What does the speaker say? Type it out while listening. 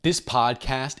This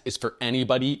podcast is for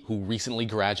anybody who recently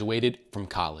graduated from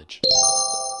college.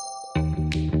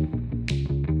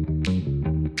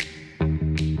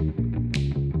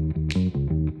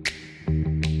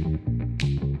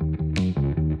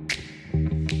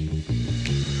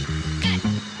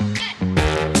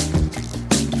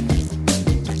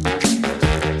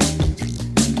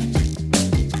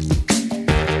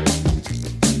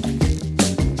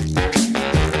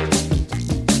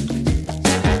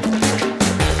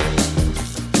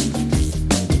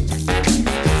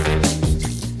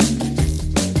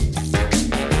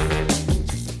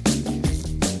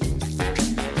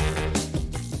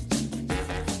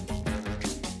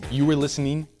 You are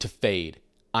listening to Fade.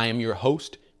 I am your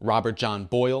host, Robert John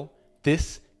Boyle.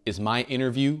 This is my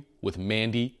interview with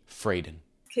Mandy Fraden.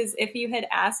 Because if you had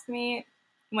asked me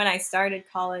when I started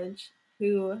college,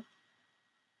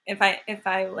 if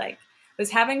I like was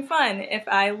having fun, if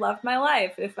I loved my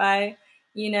life, if I,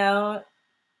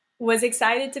 was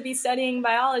excited to be studying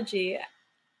biology,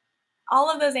 all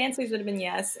of those answers would have been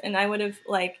yes, and I would have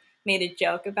made a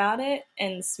joke about it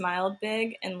and smiled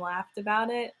big and laughed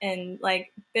about it and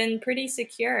been pretty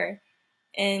secure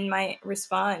in my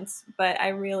response. But I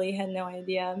really had no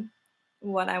idea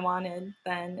what I wanted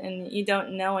then, and you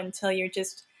don't know until you're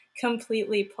just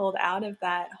completely pulled out of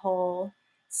that whole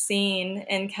scene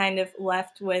and kind of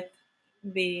left with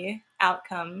the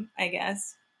outcome, I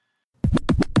guess.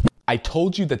 I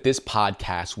told you that this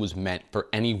podcast was meant for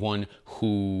anyone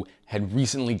who had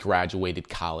recently graduated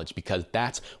college because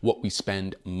that's what we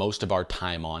spend most of our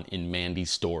time on in Mandy's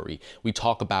story. We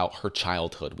talk about her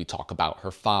childhood. We talk about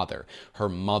her father, her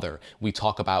mother. We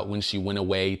talk about when she went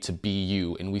away to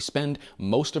BU, and we spend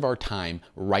most of our time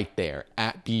right there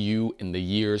at BU in the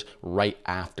years right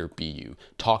after BU,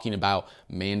 talking about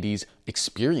Mandy's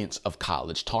experience of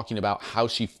college, talking about how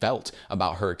she felt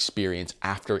about her experience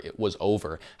after it was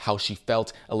over, how she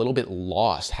felt a little bit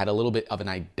lost, had a little bit of an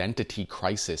identity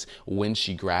crisis when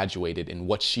she graduated, and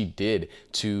what she did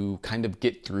to kind of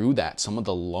get through that, some of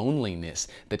the loneliness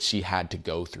that she had to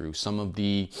go through, some of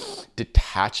the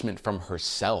detachment from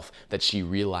herself that she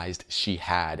realized she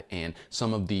had, and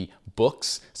some of the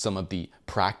books, some of the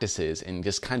practices, and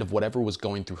just kind of whatever was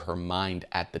going through her mind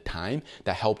at the time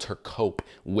that helped her cope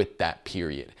with that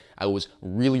period. I was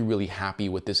really, really happy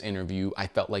with this interview. I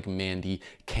felt like Mandy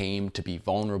came to be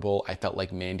vulnerable. I felt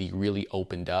like Mandy really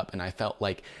opened up, and I felt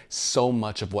like so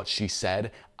much of what she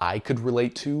said I could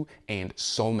relate to, and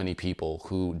so many people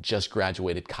who just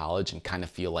graduated college and kind of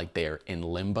feel like they're in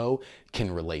limbo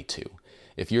can relate to.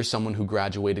 If you're someone who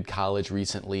graduated college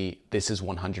recently, this is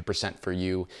 100% for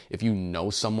you. If you know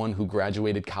someone who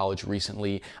graduated college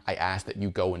recently, I ask that you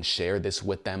go and share this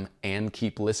with them and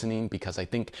keep listening, because I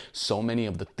think so many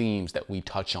of the themes that we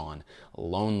touch on,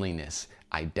 loneliness,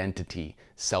 identity,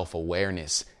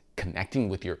 self-awareness, connecting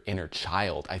with your inner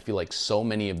child, I feel like so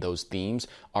many of those themes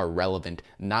are relevant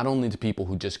not only to people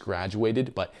who just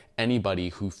graduated, but anybody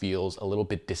who feels a little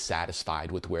bit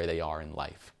dissatisfied with where they are in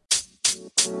life.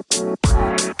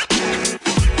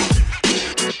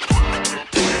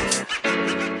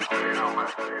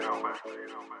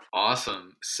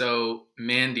 Awesome. So,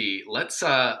 Mandy, let's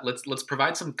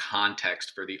provide some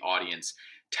context for the audience.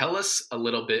 Tell us a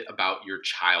little bit about your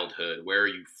childhood. Where are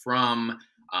you from?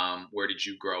 Where did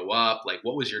you grow up?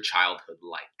 What was your childhood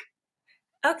like?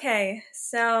 Okay,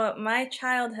 so my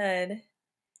childhood,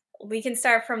 we can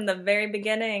start from the very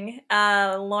beginning.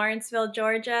 Lawrenceville,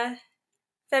 Georgia,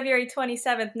 February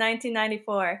 27th,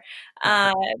 1994.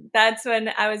 That's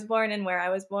when I was born and where I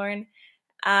was born.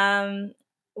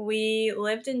 We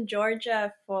lived in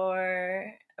Georgia for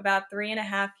about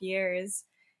 3.5 years.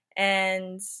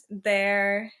 And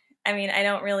there, I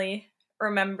don't really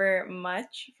remember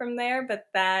much from there, but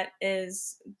that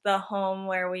is the home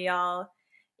where we all,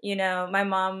 my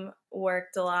mom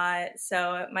worked a lot.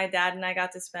 So my dad and I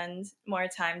got to spend more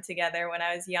time together when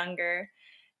I was younger.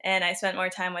 And I spent more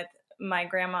time with my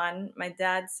grandma on my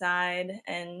dad's side,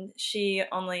 and she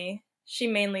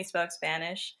mainly spoke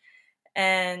Spanish.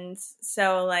 And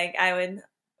so I would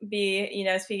be,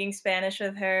 speaking Spanish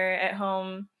with her at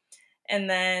home, and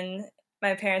then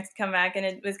my parents would come back and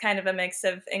it was kind of a mix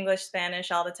of English,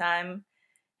 Spanish all the time.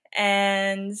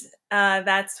 And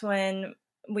that's when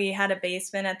we had a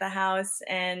basement at the house,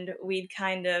 and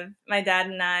my dad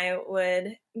and I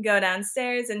would go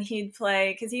downstairs and he'd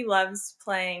play, because he loves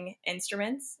playing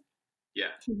instruments.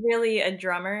 Yeah. He's really a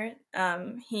drummer.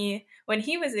 When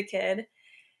he was a kid,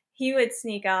 he would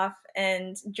sneak off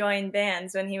and join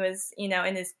bands when he was,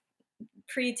 in his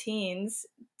pre-teens,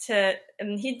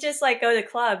 and he'd just go to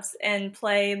clubs and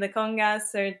play the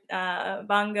congas or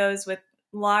bongos with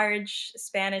large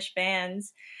Spanish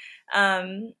bands.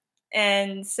 Um,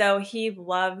 and so he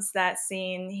loves that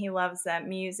scene. He loves that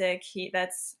music.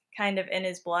 That's kind of in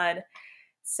his blood.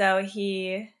 So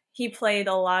he played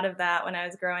a lot of that when I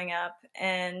was growing up,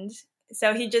 and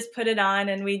so he just put it on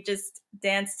and we just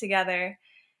danced together.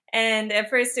 And at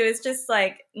first it was just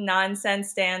like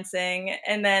nonsense dancing,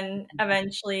 and then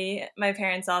eventually my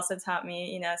parents also taught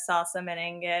me, salsa,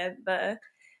 merengue,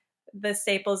 the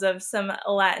staples of some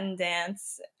Latin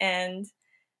dance. And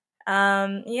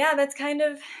yeah, that's kind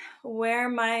of where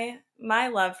my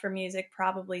love for music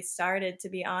probably started, to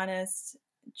be honest.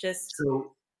 Just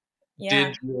So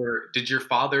yeah. did your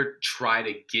father try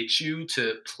to get you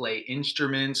to play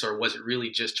instruments, or was it really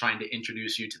just trying to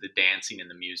introduce you to the dancing and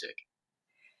the music?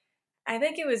 I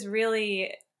think it was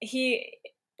really he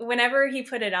whenever he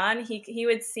put it on, he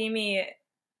would see me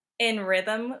in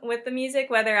rhythm with the music,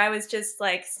 whether I was just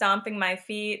like stomping my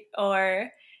feet or,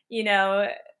 you know,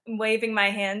 waving my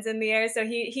hands in the air. So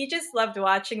he just loved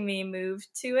watching me move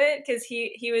to it, because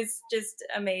he was just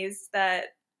amazed that,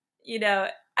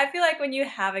 I feel like when you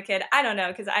have a kid, I don't know,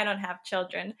 because I don't have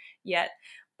children yet,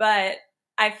 but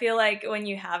I feel like when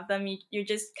you have them, you're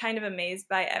just kind of amazed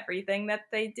by everything that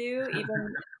they do,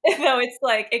 even though it's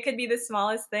like it could be the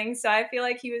smallest thing. So I feel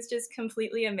like he was just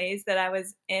completely amazed that I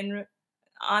was in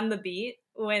on the beat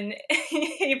when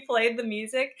he played the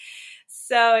music.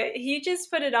 So he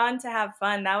just put it on to have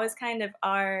fun. That was kind of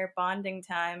our bonding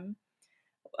time,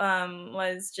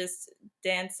 was just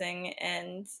dancing.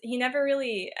 And he never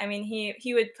really, I mean,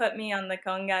 he would put me on the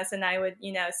congas and I would,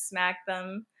 smack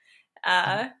them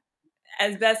uh,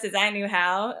 as best as I knew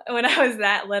how when I was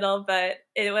that little. But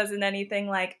it wasn't anything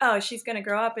like, oh, she's going to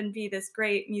grow up and be this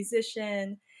great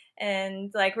musician and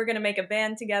like we're going to make a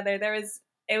band together.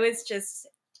 It was just,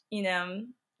 you know,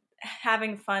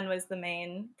 having fun was the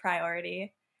main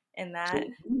priority in that. So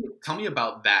tell me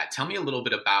about that. Tell me a little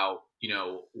bit about,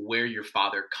 where your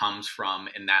father comes from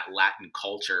in that Latin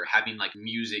culture, having like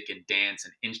music and dance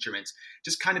and instruments,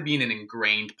 just kind of being an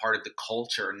ingrained part of the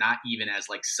culture, not even as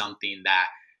like something that,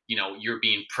 you're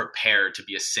being prepared to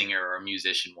be a singer or a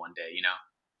musician one day.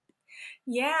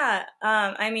 Yeah.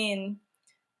 I mean,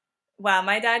 wow,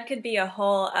 my dad could be a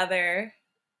whole other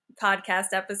podcast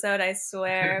episode, I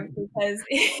swear, because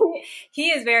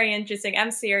he is very interesting. I'm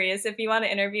serious. If you want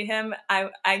to interview him,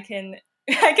 I can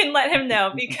I can let him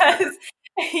know, because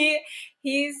he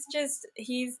he's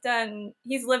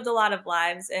lived a lot of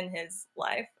lives in his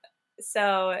life.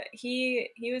 So he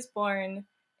was born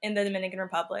in the Dominican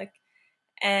Republic,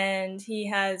 and he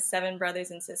has 7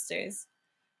 brothers and sisters.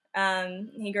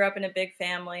 He grew up in a big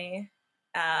family.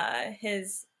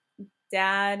 His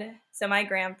dad, so my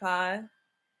grandpa,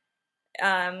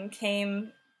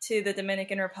 came to the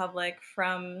Dominican Republic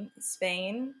from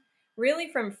Spain.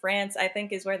 Really, from France, I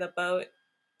think, is where the boat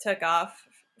took off,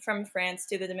 from France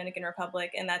to the Dominican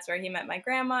Republic. And that's where he met my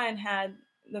grandma and had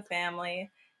the family.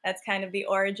 That's kind of the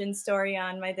origin story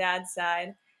on my dad's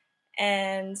side.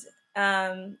 And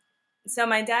um, so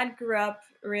my dad grew up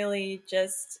really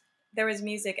just, there was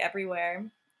music everywhere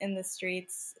in the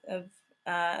streets of,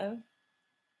 trying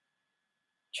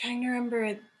to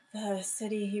remember the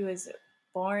city he was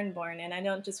born in. I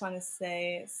don't just want to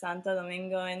say Santo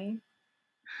Domingo, and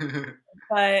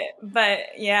but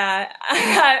yeah,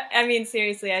 I mean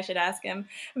seriously, I should ask him.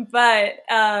 But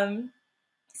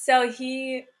so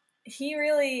he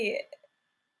really,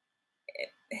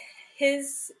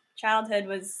 his childhood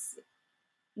was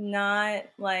not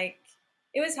like,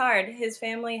 it was hard. His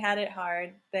family had it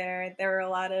hard. There were a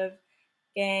lot of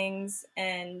gangs,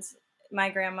 and my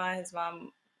grandma, his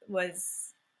mom,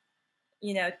 was,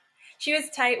 you know, she was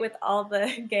tight with all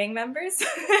the gang members.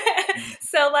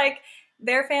 So like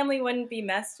their family wouldn't be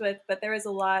messed with, but there was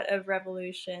a lot of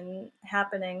revolution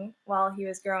happening while he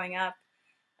was growing up.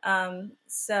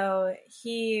 So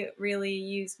he really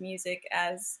used music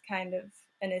as kind of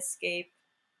an escape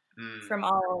Mm. from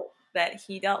all that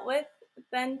he dealt with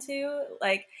then too.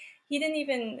 Like they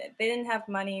didn't have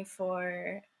money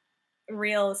for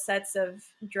real sets of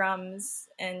drums,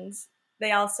 and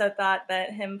they also thought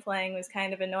that him playing was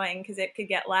kind of annoying because it could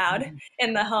get loud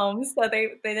in the home, so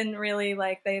they didn't really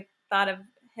like, they thought of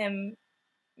him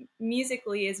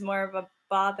musically as more of a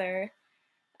bother,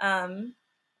 um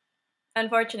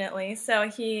unfortunately. So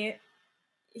he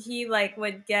like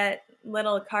would get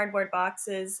little cardboard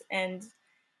boxes and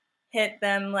hit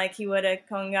them like he would a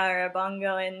conga or a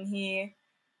bongo, and he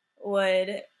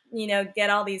would, get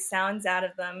all these sounds out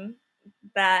of them,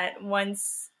 that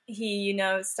once he,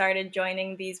 started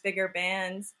joining these bigger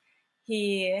bands,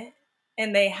 he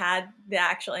and they had the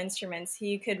actual instruments,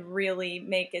 he could really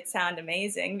make it sound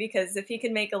amazing. Because if he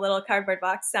could make a little cardboard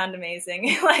box sound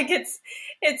amazing, like it's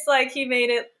like he made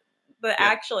it the Yeah.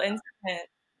 actual instrument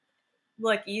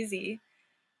look easy.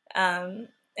 And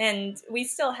we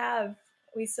still have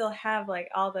like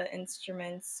all the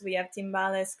instruments. We have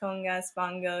timbales, congas,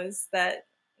 bongos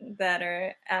that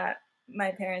are at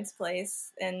my parents'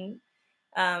 place, and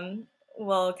um,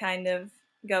 we'll kind of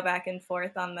go back and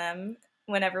forth on them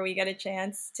whenever we get a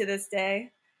chance to this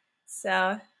day.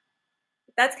 So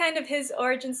that's kind of his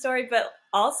origin story, but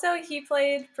also he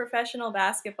played professional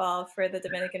basketball for the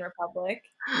Dominican Republic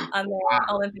on the Wow.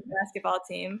 Olympic basketball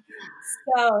team.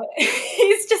 So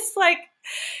he's just like,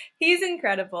 he's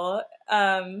incredible.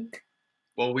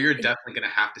 Well, we are definitely going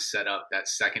to have to set up that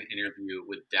second interview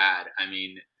with Dad. I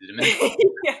mean, the Dominican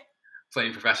Yeah.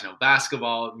 playing professional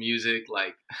basketball, music,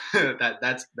 like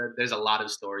there's a lot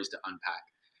of stories to unpack.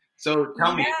 So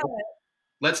tell me, Yeah.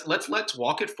 let's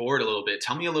walk it forward a little bit.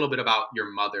 Tell me a little bit about your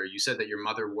mother. You said that your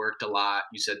mother worked a lot.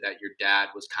 You said that your dad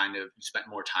was you spent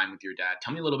more time with your dad.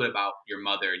 Tell me a little bit about your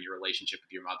mother and your relationship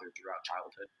with your mother throughout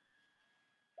childhood.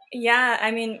 Yeah,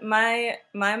 I mean, my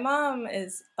mom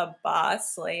is a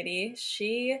boss lady.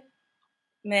 She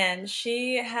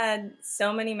had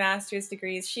so many master's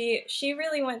degrees. She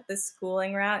really went the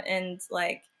schooling route and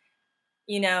like,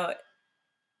 you know,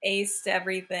 aced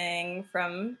everything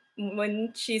from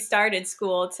when she started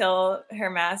school till her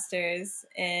master's,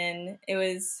 and it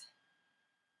was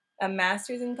a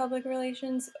master's in public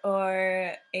relations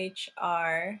or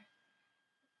HR,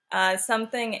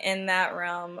 something in that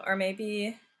realm, or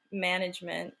maybe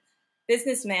management,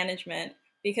 business management,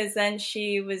 because then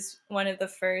she was one of the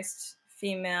first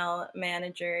female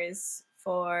managers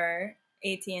for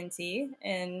AT&T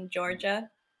in Georgia.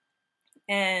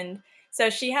 And so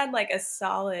she had like a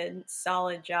solid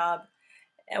job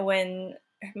when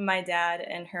my dad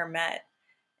and her met.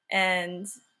 And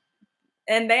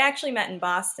they actually met in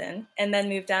Boston and then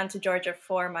moved down to Georgia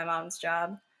for my mom's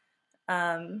job,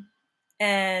 um,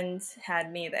 and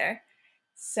had me there.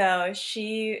 So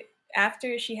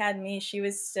after she had me, she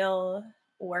was still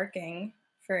working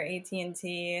for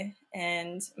AT&T,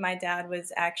 and my dad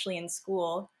was actually in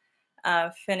school,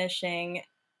 finishing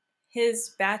his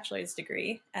bachelor's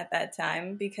degree at that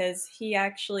time, because he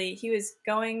was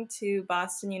going to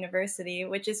Boston University,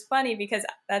 which is funny because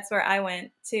that's where I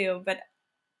went too, but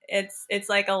it's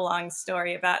like a long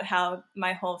story about how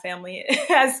my whole family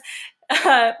has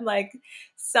like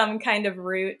some kind of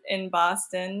root in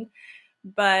Boston.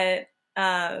 But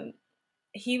um,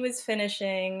 he was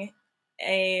finishing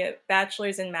a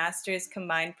bachelor's and master's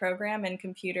combined program in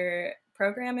computer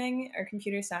programming or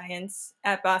computer science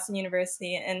at Boston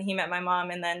University, and he met my mom,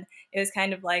 and then it was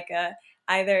kind of like a,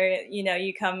 either,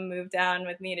 you come move down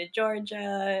with me to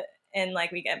Georgia and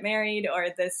like we get married, or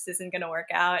this isn't going to work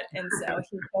out. And so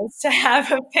he chose to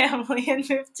have a family and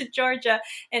move to Georgia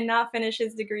and not finish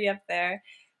his degree up there.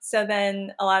 So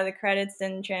then a lot of the credits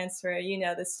didn't transfer,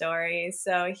 the story.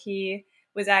 So he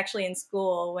was actually in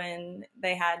school when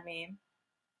they had me,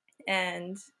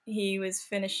 and he was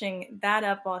finishing that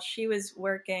up while she was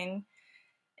working.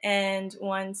 And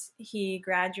once he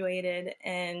graduated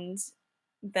and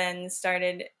then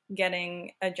started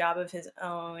getting a job of his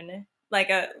own, like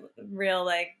a real,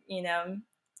 like, Job,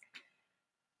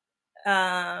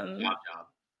 job.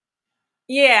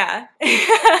 yeah.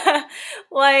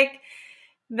 Like,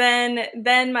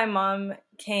 then my mom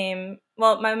came.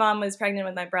 Well, my mom was pregnant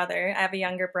with my brother. I have a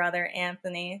younger brother,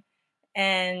 Anthony.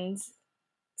 And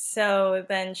so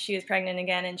then she was pregnant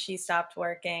again, and she stopped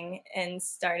working and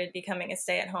started becoming a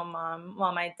stay-at-home mom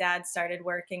while my dad started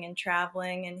working and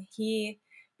traveling, and he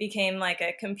became like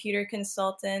a computer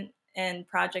consultant and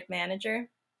project manager.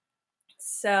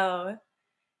 So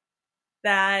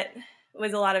that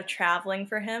was a lot of traveling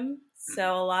for him.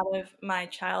 So a lot of my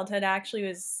childhood actually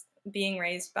was being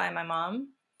raised by my mom,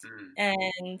 Mm.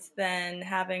 and then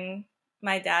having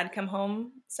my dad come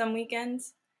home some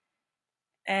weekends.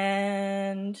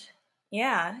 And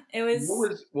yeah, it was.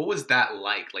 What was that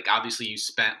like? Like obviously you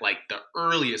spent like the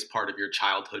earliest part of your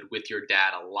childhood with your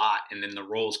dad a lot, and then the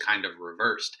roles kind of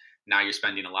reversed. Now you're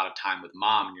spending a lot of time with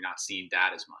mom and you're not seeing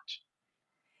dad as much.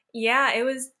 Yeah, it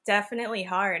was definitely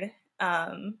hard.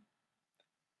 Um,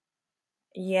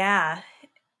 yeah,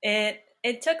 it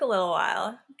took a little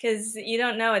while because you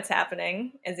don't know what's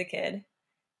happening as a kid.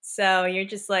 So you're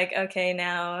just like, okay,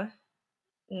 now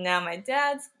my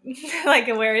dad's like,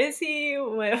 where is he?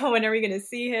 When are we going to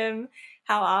see him?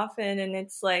 How often? And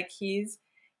it's like he's,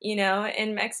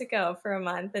 in Mexico for a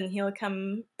month, and he'll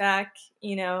come back,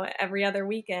 every other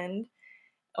weekend,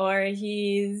 or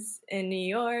he's in New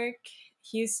York,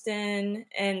 Houston,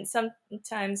 and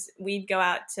sometimes we'd go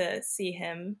out to see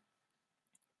him.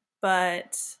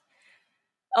 But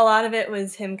a lot of it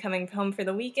was him coming home for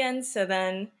the weekend. So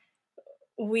then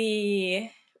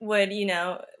we would,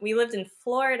 we lived in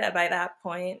Florida by that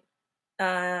point.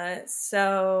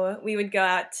 So we would go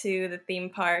out to the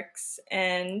theme parks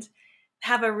and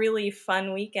have a really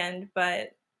fun weekend.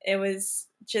 But it was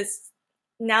just,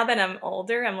 now that I'm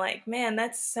older, I'm like, man,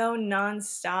 that's so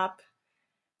nonstop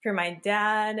for my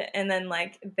dad. And then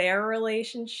like their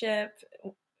relationship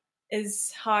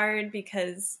is hard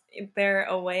because they're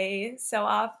away so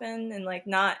often and like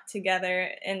not together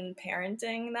and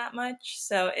parenting that much.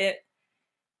 So it,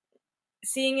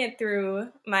 seeing it through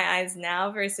my eyes now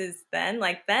versus then,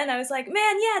 like then I was like,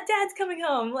 man, yeah, dad's coming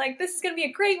home, like this is gonna be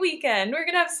a great weekend, we're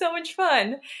gonna have so much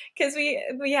fun, because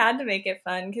we had to make it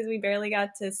fun because we barely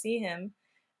got to see him.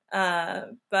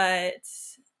 But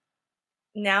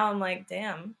now I'm like,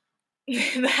 damn,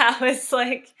 that was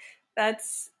like,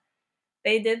 that's,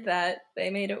 they did that,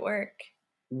 they made it work.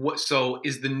 So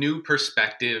is the new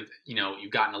perspective,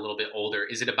 you've gotten a little bit older,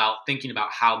 is it about thinking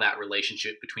about how that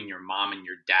relationship between your mom and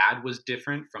your dad was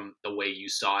different from the way you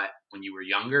saw it when you were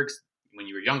younger? 'Cause when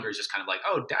you were younger, it's just kind of like,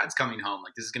 oh, dad's coming home,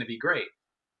 like this is going to be great.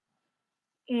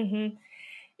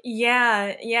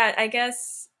 Yeah, I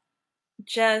guess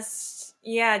just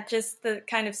the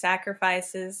kind of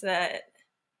sacrifices that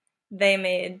they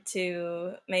made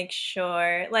to make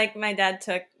sure, like my dad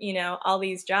took, all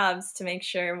these jobs to make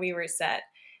sure we were set.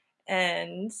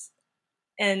 And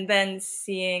then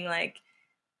seeing like,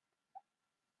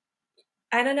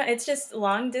 I don't know, it's just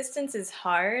long distance is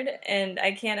hard, and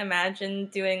I can't imagine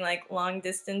doing like long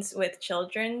distance with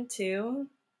children too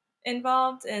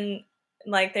involved, and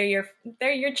like they're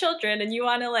your children and you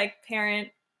want to like parent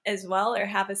as well or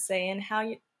have a say in how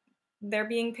they're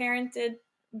being parented.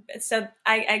 So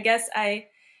I guess I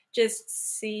just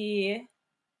see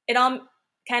it all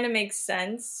kind of makes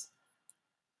sense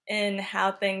in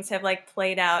how things have like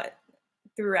played out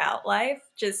throughout life.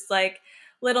 Just like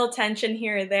little tension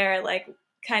here or there, like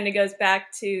kind of goes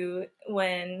back to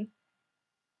when,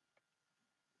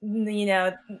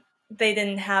 they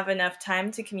didn't have enough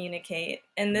time to communicate.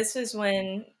 And this was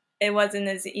when it wasn't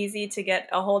as easy to get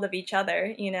a hold of each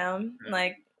other,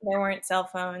 like there weren't cell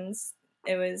phones.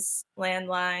 It was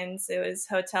landlines, it was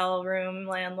hotel room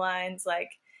landlines, like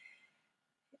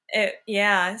it,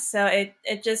 yeah. So it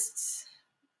just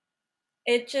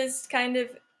kind of,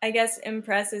 I guess,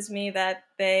 impresses me that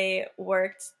they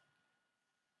worked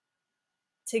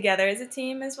together as a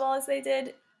team as well as they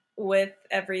did with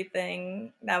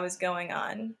everything that was going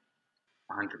on.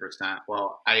 100%.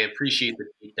 Well, I appreciate the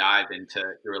deep dive into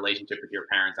your relationship with your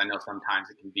parents. I know sometimes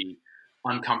it can be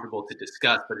uncomfortable to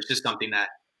discuss, but it's just something that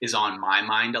is on my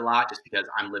mind a lot just because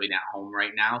I'm living at home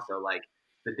right now. So, like,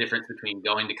 the difference between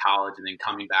going to college and then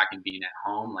coming back and being at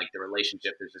home, like, the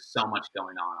relationship, there's just so much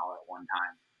going on all at one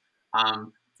time. I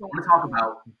want to talk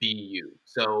about BU.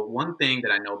 So, one thing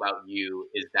that I know about you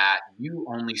is that you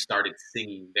only started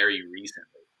singing very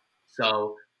recently.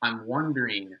 So, I'm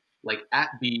wondering, like at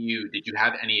BU, did you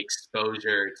have any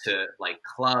exposure to like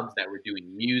clubs that were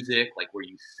doing music? Like, were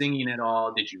you singing at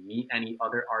all? Did you meet any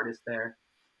other artists there?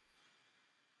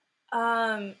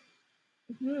 Um,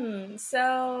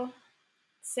 so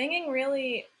singing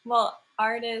really, well,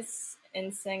 artists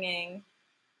and singing,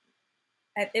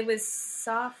 it was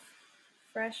soft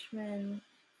end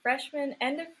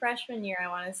of freshman year, I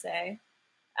want to say.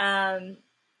 Um,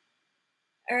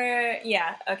 or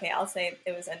yeah, okay, I'll say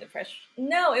it was end of fresh.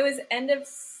 No, it was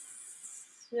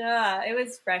it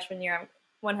was freshman year,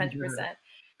 100%.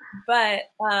 But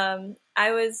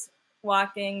I was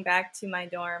walking back to my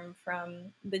dorm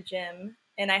from the gym,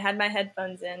 and I had my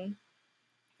headphones in,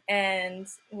 and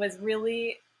was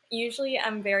really, usually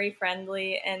I'm very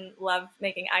friendly and love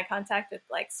making eye contact with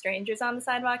like strangers on the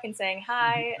sidewalk and saying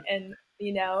hi and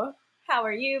how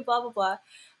are you, blah blah blah.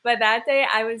 But that day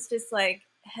I was just like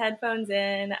headphones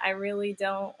in. I really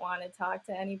don't want to talk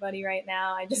to anybody right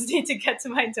now. I just need to get to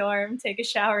my dorm, take a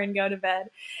shower, and go to bed.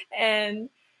 And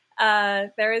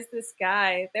there was this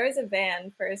guy. There was a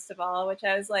van, first of all, which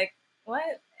I was like,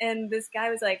 what? And this guy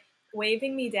was like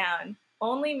waving me down,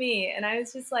 only me. And I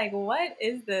was just like, what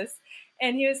is this?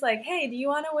 And he was like, hey, do you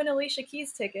want to win Alicia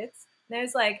Keys tickets? And I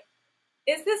was like,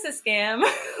 is this a scam?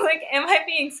 Like, am I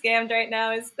being scammed right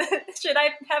now? Should I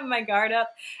have my guard up?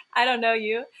 I don't know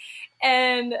you.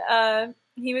 And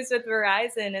he was with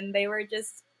Verizon, and they were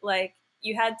just like,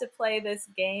 you had to play this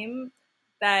game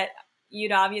that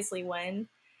you'd obviously win.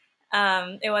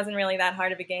 It wasn't really that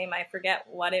hard of a game. I forget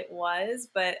what it was,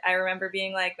 but I remember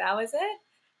being like, that was it.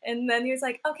 And then he was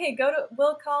like, okay,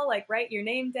 we'll call, like, write your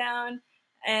name down,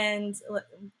 and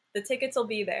the tickets will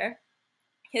be there.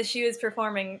 Because she was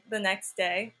performing the next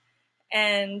day.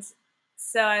 And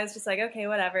so I was just like, okay,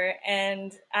 whatever.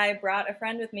 And I brought a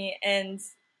friend with me, and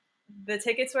the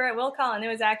tickets were at will call, and it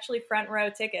was actually front row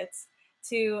tickets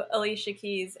to Alicia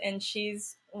Keys, and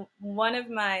she's one of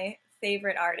my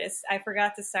favorite artists. I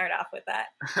forgot to start off with that.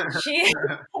 She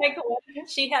like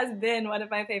she has been one of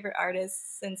my favorite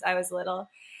artists since I was little.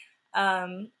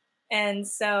 And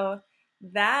so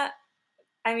that,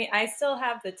 I mean, I still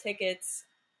have the tickets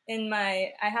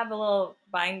I have a little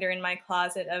binder in my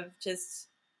closet of just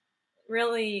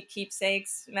really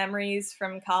keepsakes, memories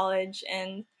from college,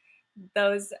 and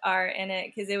those are in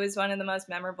it because it was one of the most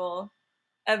memorable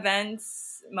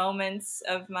events, moments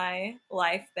of my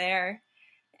life there.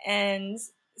 And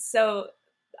so,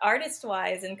 artist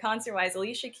wise and concert wise,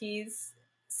 Alicia Keys,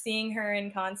 seeing her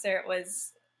in concert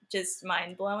was just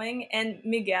mind blowing. And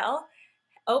Miguel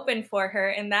opened for her,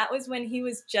 and that was when he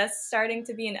was just starting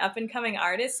to be an up and coming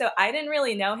artist. So I didn't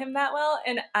really know him that well,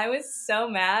 and I was so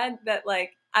mad that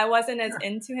like I wasn't as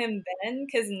into him then,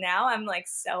 because now I'm like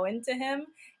so into him,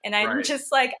 and I'm Right.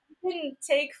 just like I didn't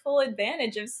take full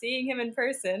advantage of seeing him in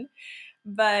person.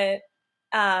 But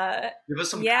Give us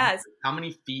some yeah, context. How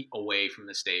many feet away from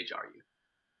the stage are you?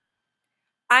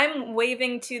 I'm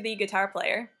waving to the guitar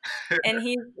player, and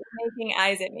he's making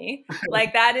eyes at me.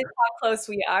 Like that is how close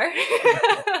we are.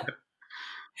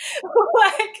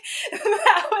 Like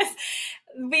that was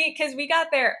because we got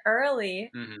there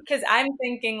early, because I'm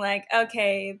thinking like,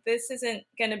 okay, this isn't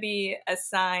going to be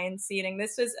assigned seating.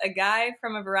 This was a guy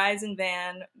from a Verizon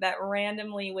van that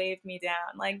randomly waved me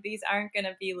down. Like these aren't going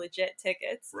to be legit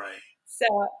tickets. Right. So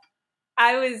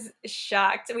I was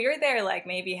shocked. We were there like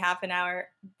maybe half an hour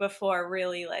before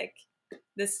really like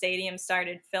the stadium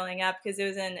started filling up, because it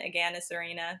was in Agganis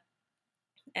Arena.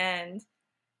 And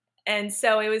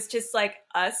so it was just like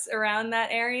us around that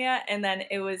area, and then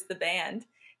it was the band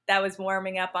that was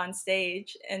warming up on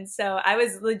stage. And so I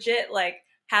was legit like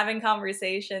having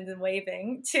conversations and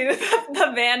waving to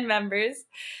the band members.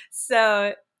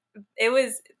 So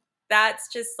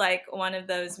that's just like one of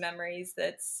those memories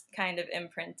that's kind of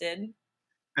imprinted.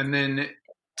 And then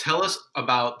tell us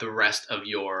about the rest of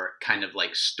your kind of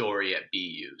like story at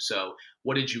BU. So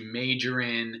what did you major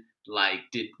in? Like,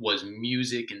 was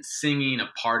music and singing a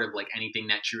part of like anything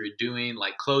that you were doing?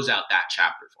 Like, close out that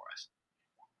chapter for us.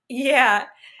 Yeah.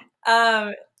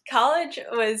 College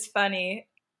was funny.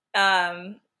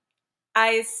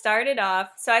 I started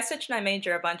off, so I switched my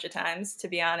major a bunch of times, to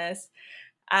be honest.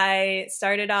 I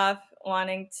started off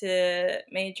wanting to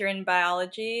major in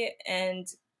biology and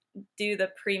do the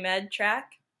pre-med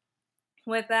track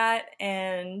with that.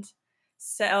 And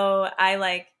so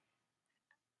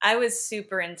I was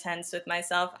super intense with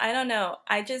myself. I don't know.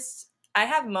 I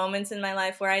have moments in my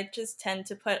life where I just tend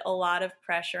to put a lot of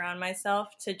pressure on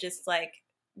myself to just like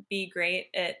be great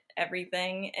at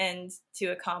everything and to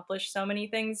accomplish so many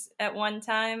things at one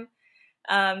time.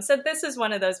 So this is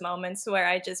one of those moments where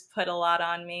I just put a lot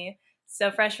on me.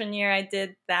 So freshman year, I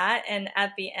did that. And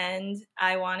at the end,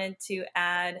 I wanted to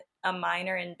add a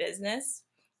minor in business.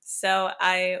 So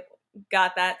I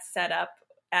got that set up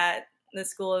at the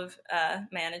School of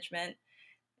Management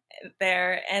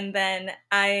there. And then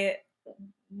I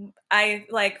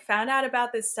like found out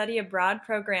about this study abroad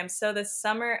program. So the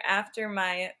summer after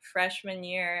my freshman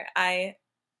year, I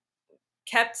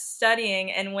kept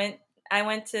studying and I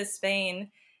went to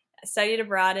Spain, studied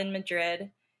abroad in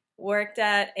Madrid, worked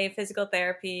at a physical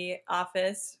therapy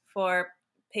office for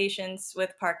patients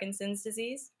with Parkinson's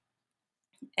disease.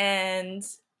 And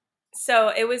so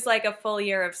it was like a full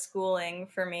year of schooling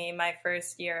for me, my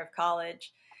first year of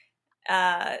college.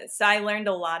 So I learned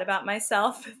a lot about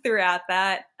myself throughout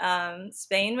that.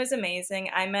 Spain was amazing.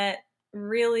 I met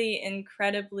really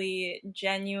incredibly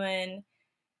genuine,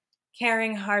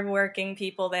 caring, hardworking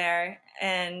people there.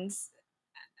 And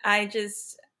I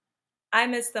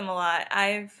miss them a lot.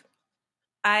 I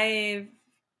could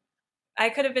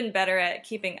have been better at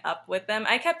keeping up with them.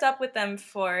 I kept up with them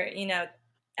for,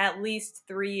 at least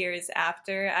 3 years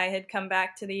after I had come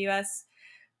back to the US.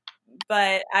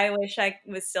 But I wish I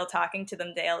was still talking to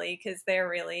them daily, because they're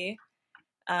really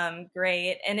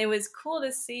great. And it was cool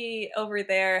to see over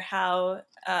there how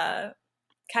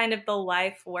kind of the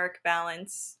life work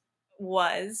balance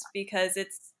was, because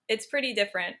it's pretty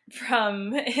different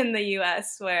from in the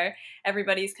US, where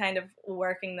everybody's kind of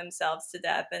working themselves to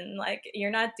death, and like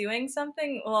you're not doing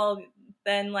something, well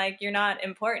then like you're not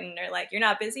important, or like you're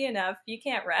not busy enough, you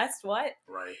can't rest, what?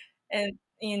 Right. And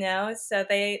so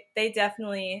they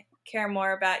definitely care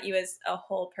more about you as a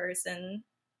whole person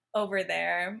over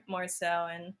there, more so.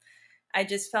 And I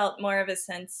just felt more of a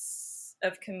sense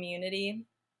of community,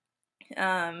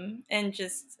 and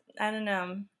just I don't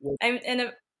know. And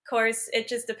of course, it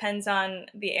just depends on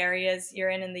the areas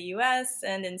you're in the U.S.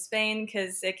 and in Spain,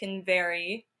 because it can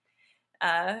vary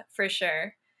for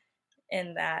sure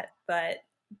in that. But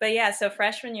yeah, so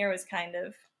freshman year was kind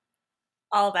of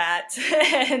all that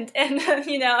and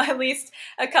at least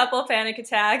a couple panic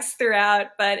attacks throughout,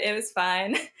 but it was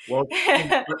fine. Well,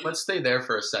 let's stay there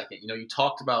for a second. You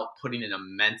talked about putting an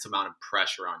immense amount of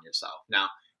pressure on yourself. Now,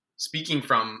 speaking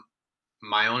from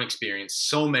my own experience,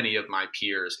 so many of my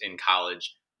peers in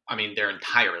college, I mean, their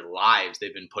entire lives,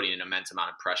 they've been putting an immense amount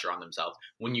of pressure on themselves.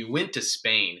 When you went to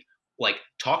Spain, like,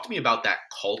 talk to me about that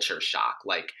culture shock.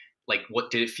 Like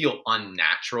what did it feel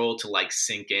unnatural to like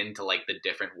sink into like the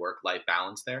different work-life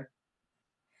balance there?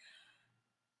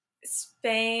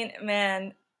 Spain,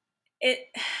 man, it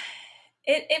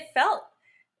felt,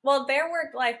 well, their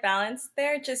work-life balance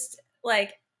there, just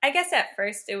like, I guess at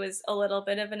first it was a little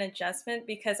bit of an adjustment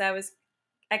because I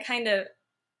kind of,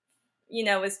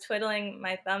 was twiddling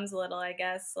my thumbs a little, I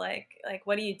guess. Like,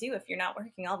 what do you do if you're not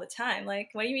working all the time?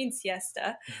 Like, what do you mean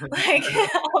siesta? Like,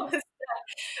 all this stuff.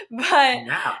 But,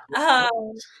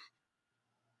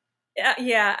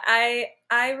 yeah,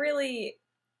 I really,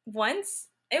 once,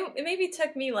 it maybe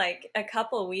took me like a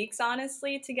couple weeks,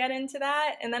 honestly, to get into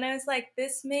that. And then I was like,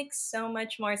 this makes so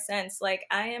much more sense. Like,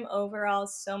 I am overall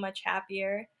so much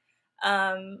happier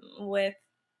with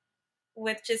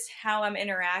just how I'm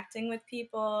interacting with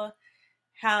people,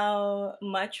 how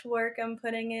much work I'm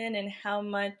putting in, and how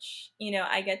much,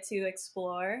 I get to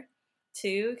explore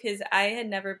too. Because I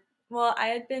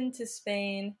had been to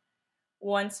Spain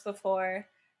once before,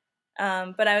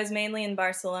 but I was mainly in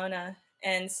Barcelona.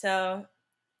 And so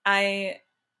I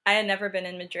I had never been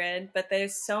in Madrid, but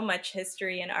there's so much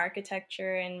history and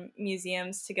architecture and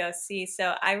museums to go see.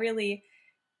 So I really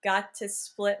got to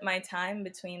split my time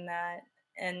between that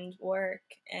and work.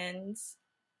 And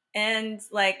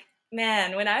like,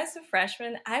 man, when I was a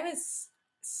freshman, I was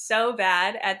so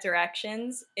bad at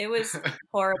directions. It was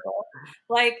horrible.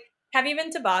 Like, have you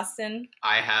been to Boston?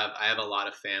 I have a lot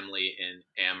of family in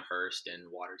Amherst and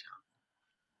Watertown.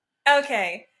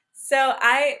 Okay. So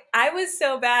I was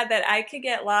so bad that I could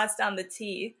get lost on the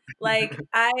T. Like,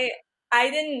 I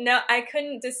didn't know, I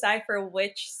couldn't decipher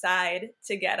which side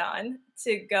to get on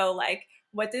to go, like,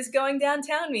 what does going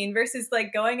downtown mean versus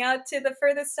like going out to the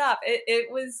furthest stop.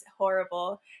 It was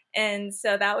horrible. And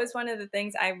so that was one of the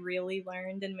things I really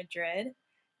learned in Madrid,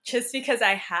 just because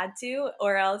I had to,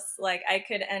 or else like I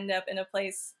could end up in a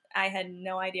place I had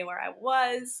no idea where I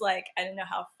was. Like, I didn't know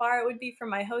how far it would be from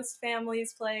my host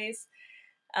family's place.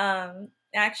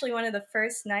 Actually, one of the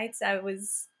first nights I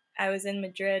was in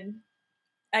Madrid,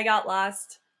 I got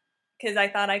lost because I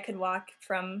thought I could walk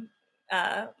from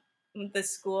uh, the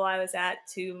school I was at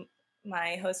to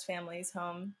my host family's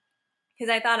home because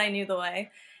I thought I knew the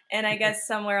way. And I guess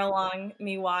somewhere along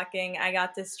me walking, I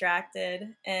got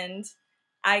distracted and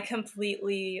I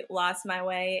completely lost my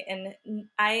way. And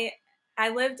I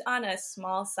lived on a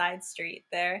small side street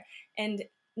there, and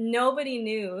nobody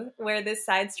knew where this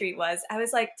side street was. I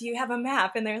was like, "Do you have a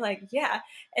map?" And they're like, "Yeah."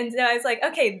 And so I was like,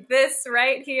 "Okay, this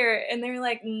right here." And they're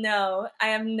like, "No, I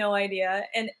have no idea."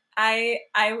 And I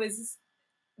was,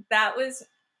 that was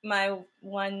my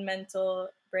one mental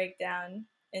breakdown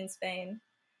in Spain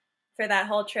for that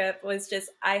whole trip, was just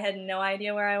I had no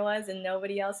idea where I was and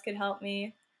nobody else could help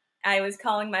me. I was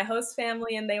calling my host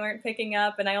family and they weren't picking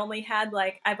up, and I only had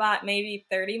like, I bought maybe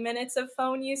 30 minutes of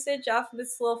phone usage off of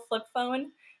this little flip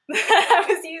phone that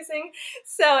I was using.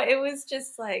 So it was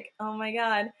just like, oh my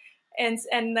God. And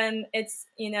then it's,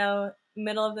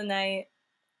 middle of the night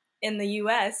in the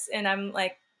US, and I'm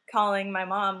like calling my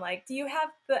mom, like, do you have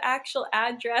the actual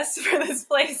address for this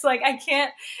place? Like, I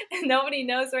can't, nobody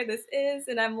knows where this is,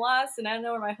 and I'm lost and I don't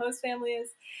know where my host family is.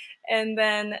 And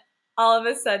then all of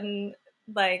a sudden,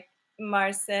 like,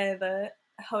 Marce, the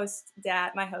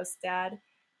my host dad,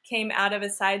 came out of a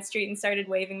side street and started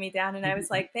waving me down. And I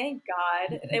was like, thank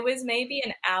God. It was maybe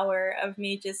an hour of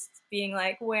me just being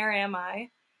like, where am I?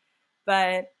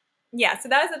 But yeah, so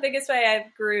that was the biggest way I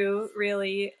grew,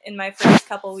 really, in my first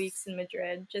couple weeks in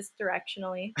Madrid, just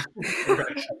directionally.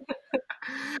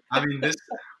 I mean,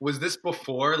 this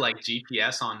before like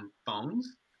GPS on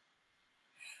phones?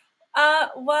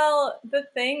 Well, the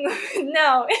thing,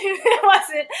 no, it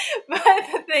wasn't.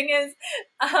 But the thing is,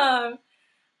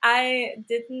 I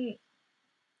didn't,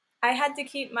 I had to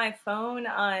keep my phone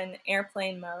on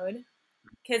airplane mode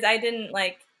because I didn't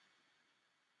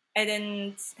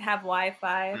have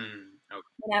Wi-Fi Okay.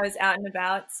 when I was out and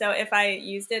about. So if I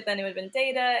used it, then it would have been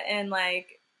data and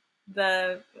like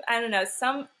I don't know,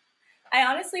 I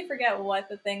honestly forget what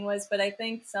the thing was, but I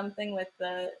think something with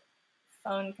the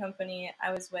phone company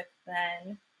I was with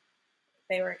then,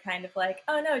 they were kind of like,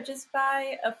 oh no, just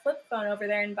buy a flip phone over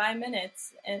there and buy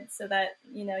minutes, and so that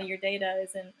your data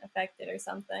isn't affected or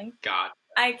something. God,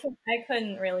 I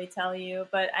couldn't really tell you,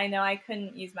 but I know I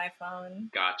couldn't use my phone.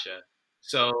 gotcha.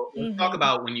 So let's talk Hmm.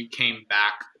 about when you came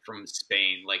back from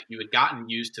Spain. Like, you had gotten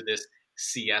used to this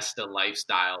siesta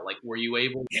lifestyle. Like, were you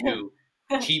able to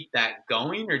keep that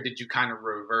going, or did you kind of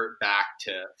revert back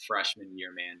to freshman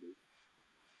year Mandy?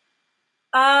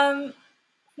 um,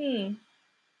 hmm,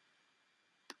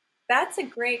 that's a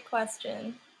great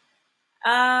question.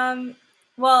 Um,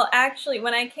 well, actually,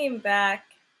 when I came back,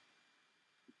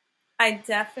 I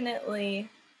definitely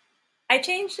I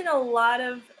changed in a lot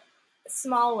of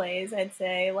small ways, I'd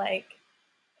say. Like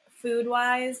food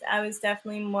wise, I was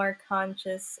definitely more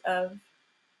conscious of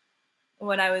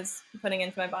what I was putting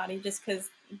into my body just because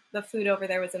the food over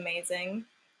there was amazing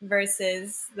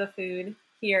versus the food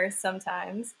here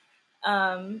sometimes.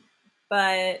 Um,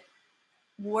 but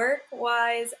work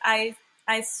wise, I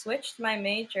switched my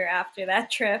major after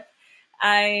that trip.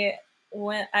 I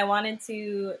I wanted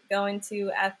to go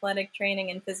into athletic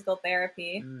training and physical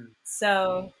therapy. Mm.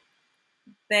 So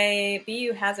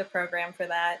BU has a program for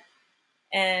that,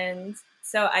 and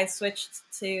so I switched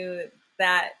to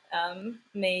that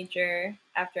major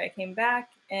after I came back.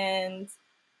 And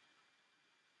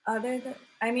other than,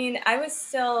 I mean, I was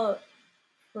still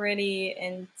pretty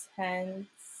intense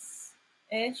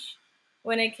ish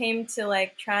when it came to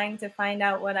like trying to find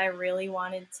out what I really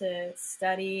wanted to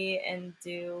study and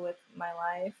do with my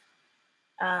life.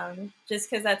 Just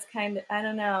because that's kind of, I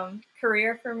don't know,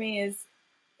 career for me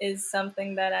is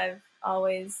something that I've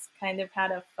always kind of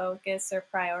had a focus or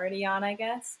priority on, I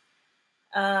guess.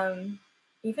 Um,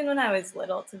 Even when I was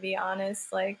little, to be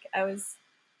honest, like I was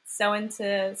so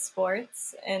into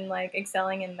sports and like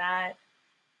excelling in that.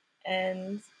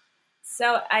 And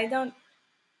so I don't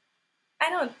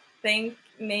think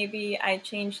maybe I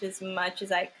changed as much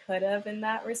as I could have in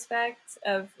that respect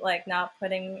of like not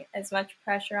putting as much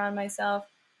pressure on myself.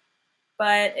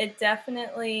 But it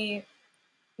definitely,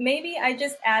 maybe I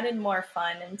just added more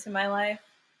fun into my life.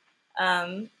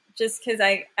 Just because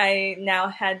I now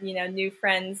had, new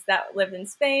friends that lived in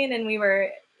Spain, and we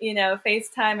were,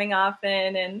 FaceTiming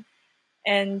often,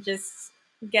 and just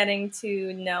getting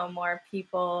to know more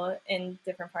people in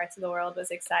different parts of the world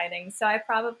was exciting. So I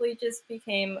probably just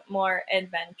became more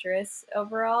adventurous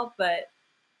overall, but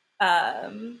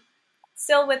um,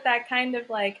 still with that kind of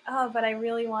like, oh, but I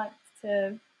really want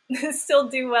to still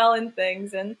do well in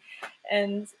things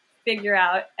and figure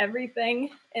out everything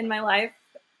in my life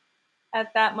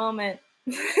at that moment.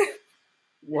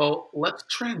 Well, let's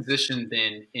transition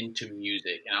then into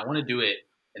music. And I want to do it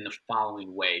in the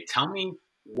following way. Tell me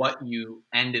what you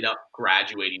ended up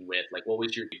graduating with. Like, what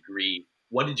was your degree?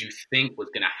 What did you think was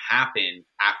going to happen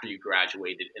after you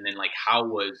graduated? And then, like, how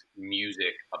was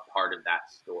music a part of that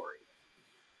story?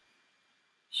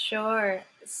 Sure.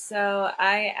 So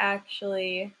I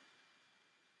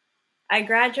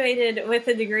graduated with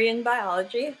a degree in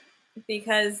biology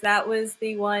because that was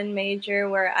the one major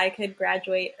where I could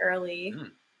graduate early.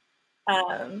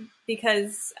 Mm.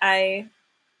 Because I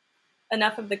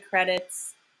enough of the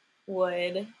credits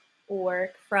would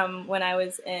work from when I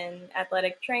was in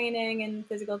athletic training and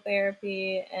physical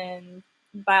therapy and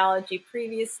biology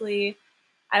previously.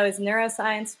 I was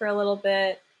neuroscience for a little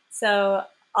bit. So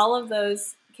all of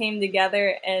those came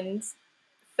together and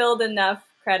filled enough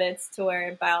credits to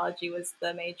where biology was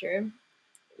the major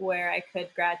where I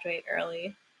could graduate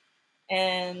early.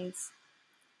 And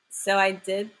so I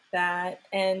did that.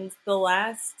 And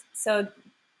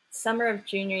summer of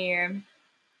junior year,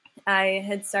 I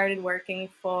had started working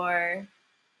for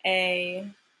a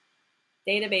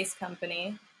database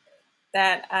company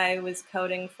that I was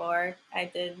coding for. I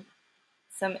did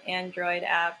some Android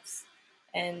apps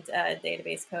and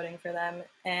database coding for them.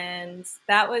 And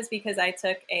that was because I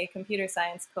took a computer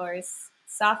science course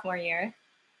sophomore year.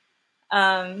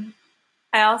 Um,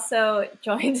 I also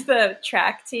joined the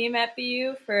track team at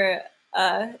BU for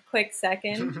a quick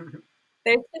second.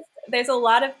 There's a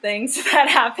lot of things that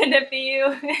happened at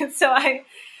BU, and so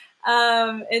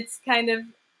it's kind of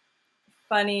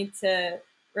funny to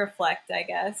reflect, I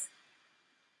guess.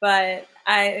 But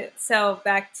I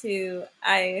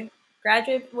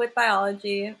graduated with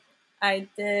biology. I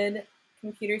did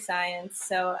computer science,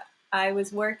 so I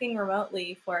was working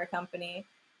remotely for a company,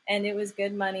 and it was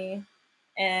good money,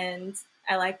 and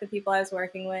I liked the people I was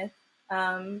working with.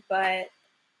 But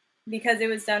because it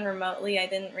was done remotely, I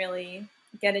didn't really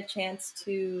get a chance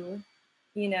to,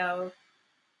 you know,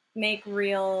 make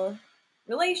real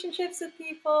relationships with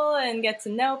people and get to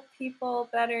know people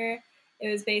better. It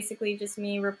was basically just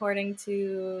me reporting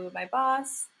to my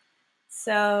boss.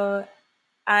 So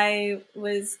I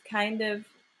was there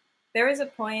was a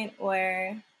point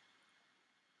where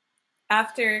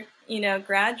after,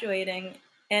 graduating,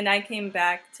 and I came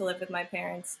back to live with my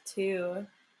parents too.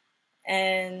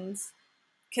 And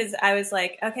because I was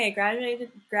like, okay,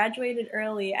 graduated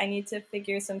early. I need to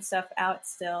figure some stuff out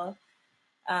still.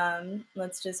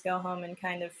 Let's just go home and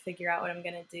kind of figure out what I'm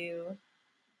gonna do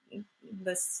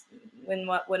this in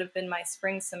what would have been my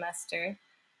spring semester.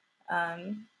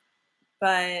 Um,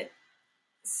 but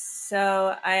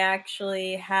so I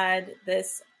actually had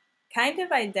this kind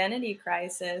of identity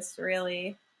crisis,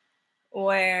 really,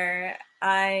 where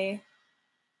like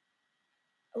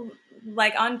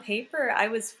on paper, I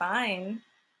was fine,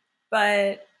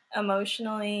 but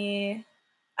emotionally,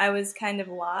 I was kind of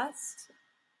lost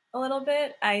a little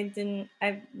bit.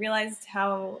 I realized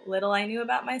how little I knew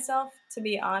about myself, to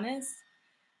be honest.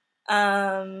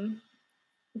 Um,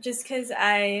 just because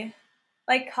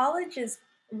college is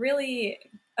really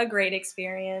a great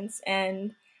experience,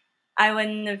 and I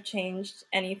wouldn't have changed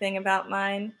anything about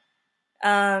mine.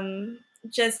 Um,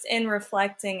 just in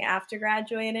reflecting after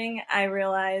graduating, I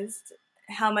realized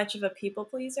how much of a people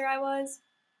pleaser I was.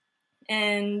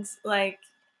 And I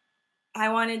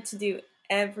wanted to do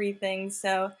everything.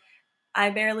 So I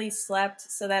barely slept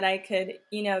so that I could,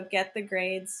 get the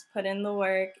grades, put in the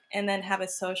work, and then have a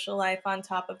social life on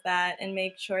top of that and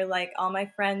make sure all my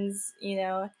friends,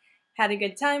 had a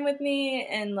good time with me.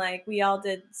 And we all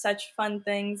did such fun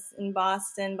things in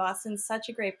Boston. Boston's such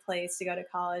a great place to go to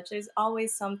college. There's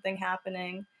always something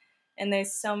happening, and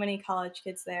there's so many college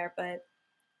kids there. But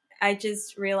I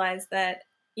just realized that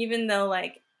even though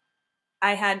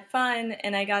I had fun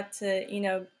and I got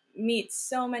to, meet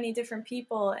so many different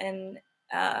people and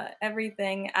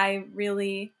everything, I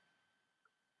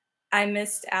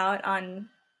missed out on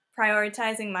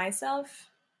prioritizing myself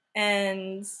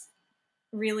and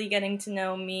really getting to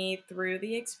know me through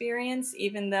the experience,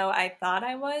 even though I thought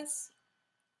I was.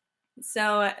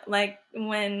 So,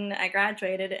 when I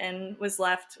graduated and was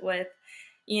left with,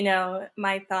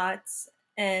 my thoughts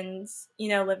and,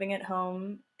 living at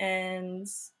home and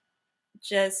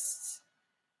just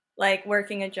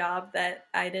working a job that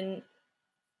I didn't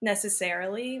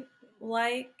necessarily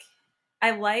like.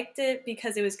 I liked it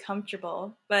because it was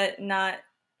comfortable, but not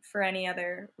for any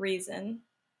other reason.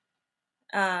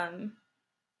 Um,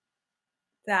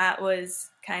 that was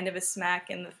kind of a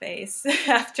smack in the face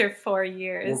after 4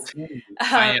 years.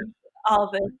 I am,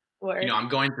 all this work. I'm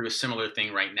going through a similar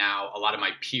thing right now. A lot of my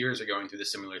peers are going through the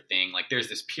similar thing. Like there's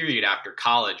this period after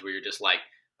college where you're just like,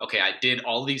 okay, I did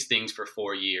all these things for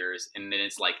 4 years, and then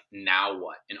it's like, now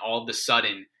what? And all of a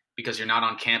sudden, because you're not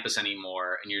on campus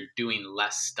anymore and you're doing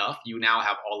less stuff, you now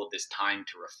have all of this time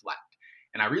to reflect.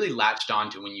 And I really latched on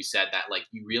to when you said that,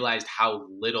 you realized how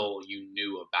little you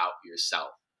knew about yourself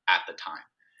at the time.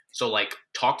 So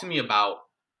talk to me about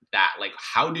that.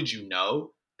 How did you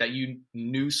know that you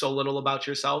knew so little about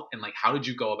yourself, and how did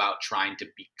you go about trying to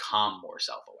become more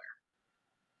self-aware?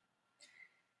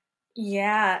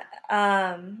 Yeah,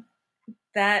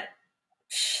 that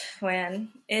when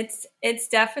it's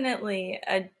definitely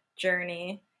a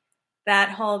journey.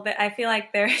 I feel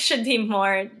like there should be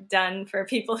more done for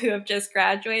people who have just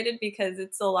graduated, because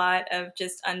it's a lot of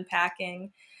just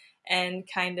unpacking and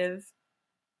kind of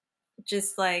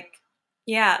just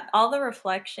yeah, all the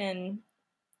reflection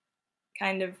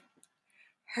kind of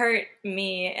hurt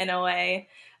me in a way.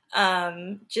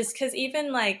 Just because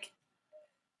even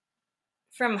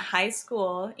from high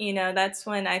school, that's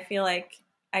when I feel like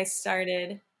I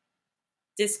started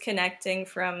disconnecting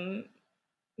from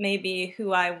maybe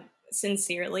who I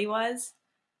sincerely was.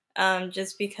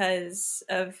 Just because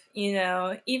of,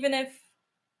 even if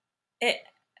it,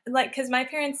 because my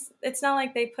parents, it's not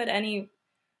like they put any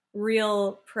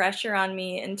real pressure on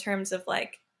me in terms of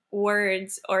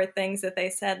words or things that they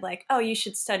said, oh, you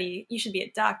should study, you should be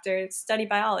a doctor, study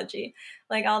biology,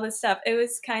 all this stuff. It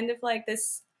was kind of like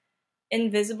this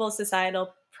invisible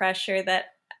societal pressure that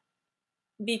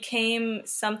became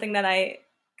something that I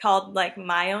called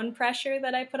my own pressure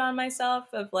that I put on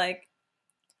myself of I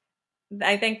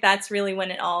think that's really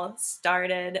when it all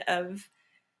started of,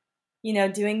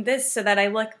 doing this so that I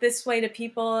look this way to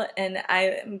people and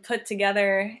I'm put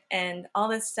together and all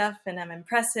this stuff and I'm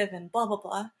impressive and blah, blah,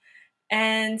 blah.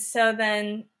 And so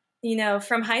then,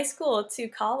 from high school to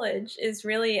college is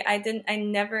really, I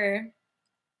never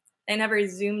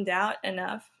zoomed out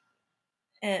enough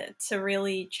to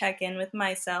really check in with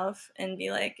myself and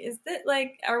be like, is that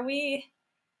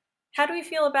how do we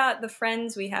feel about the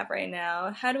friends we have right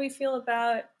now? How do we feel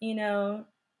about,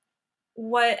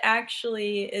 what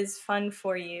actually is fun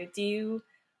for you? Do you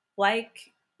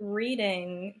like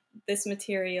reading this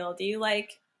material? Do you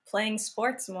like playing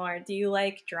sports more? Do you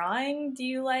like drawing? Do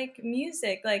you like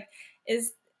music? Like,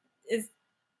 is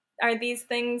are these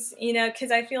things,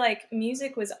 because I feel like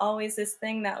music was always this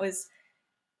thing that was,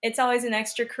 it's always an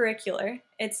extracurricular.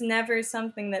 It's never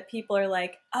something that people are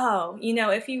like, oh,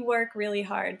 if you work really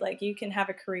hard, like you can have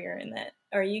a career in it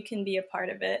or you can be a part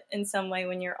of it in some way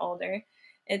when you're older.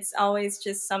 It's always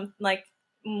just some like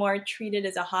more treated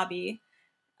as a hobby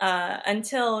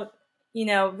until,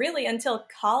 really until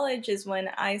college is when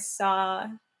I saw,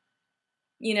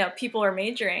 people were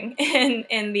majoring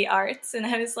in the arts. And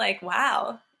I was like,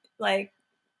 wow, like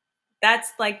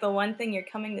that's like the one thing you're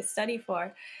coming to study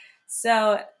for.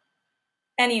 So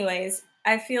anyways,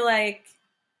 I feel like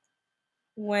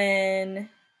when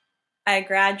I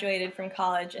graduated from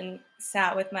college and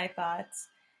sat with my thoughts,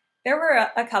 there were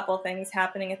a couple things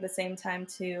happening at the same time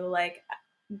too. Like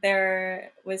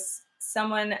there was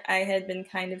someone I had been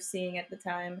kind of seeing at the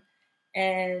time,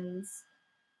 and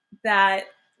that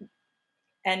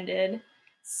ended.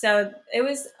 So it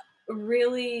was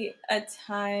really a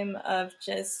time of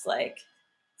just like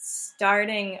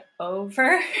starting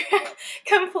over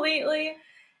completely,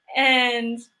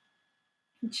 and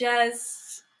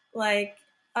just like,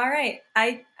 all right,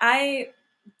 I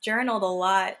journaled a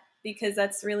lot because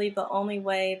that's really the only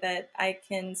way that I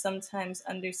can sometimes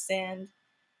understand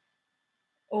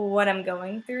what I'm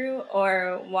going through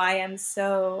or why I'm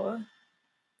so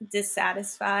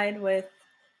dissatisfied with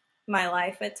my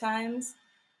life at times.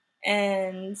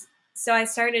 And so I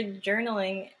started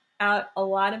journaling out a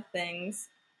lot of things.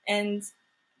 And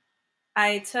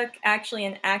I took actually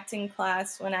an acting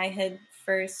class when I had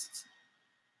first,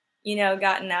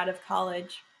 gotten out of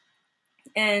college.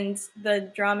 And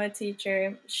the drama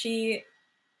teacher, she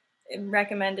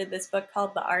recommended this book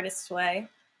called The Artist's Way.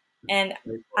 And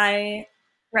I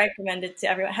recommend it to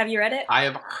everyone. Have you read it? I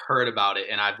have heard about it,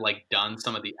 and I've like done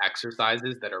some of the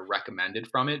exercises that are recommended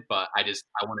from it, but I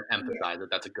want to emphasize that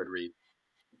that's a good read.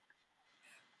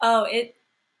 Oh,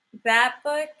 that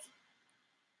book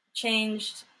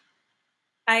changed.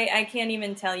 I can't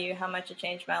even tell you how much it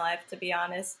changed my life, to be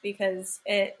honest, because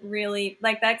it really,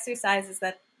 like the exercises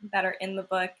that are in the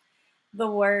book, the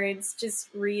words, just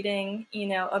reading,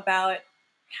 about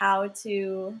how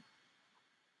to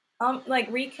like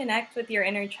reconnect with your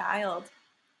inner child.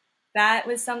 That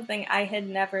was something I had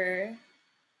never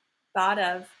thought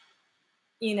of,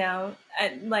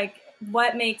 like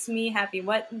what makes me happy?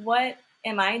 What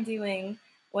am I doing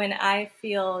when I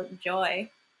feel joy?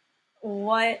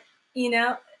 What, you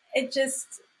know, it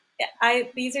just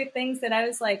these are things that I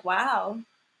was like, wow,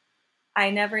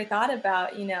 I never thought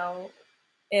about,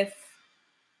 if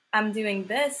I'm doing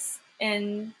this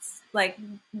and like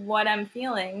what I'm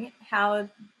feeling, how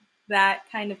that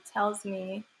kind of tells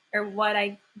me or what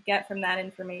I get from that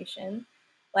information.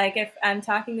 Like if I'm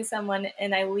talking to someone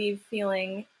and I leave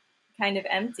feeling kind of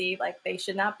empty, like they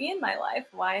should not be in my life.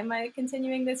 Why am I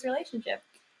continuing this relationship?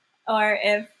 Or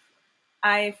if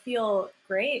I feel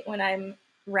great when I'm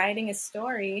writing a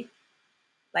story,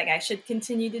 like I should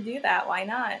continue to do that. Why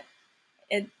not?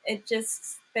 It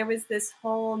just, there was this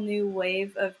whole new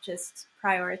wave of just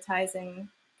prioritizing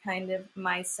kind of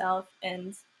myself,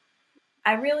 and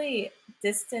I really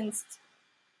distanced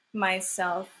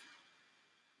myself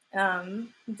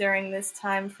during this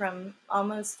time from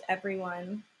almost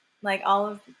everyone, like all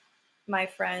of my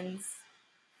friends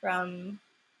from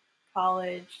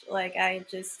college. Like I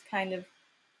just kind of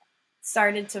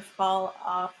started to fall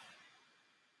off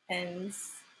and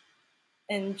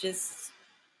just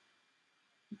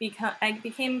I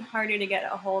became harder to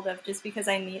get a hold of just because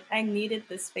I needed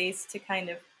the space to kind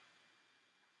of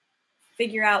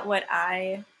figure out what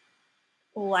I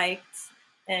liked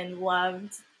and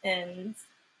loved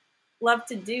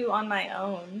to do on my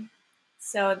own.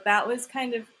 So that was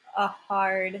kind of a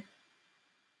hard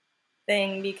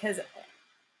thing because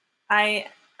I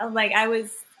like I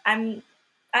was I'm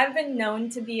I've been known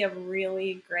to be a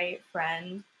really great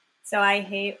friend. So I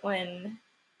hate when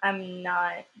I'm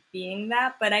not being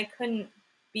that, but I couldn't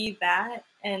be that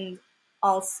and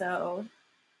also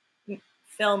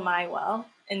fill my well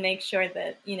and make sure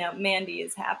that, Mandy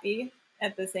is happy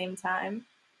at the same time.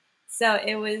 So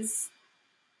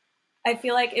I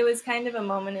feel like it was kind of a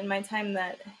moment in my time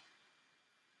that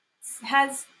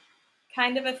has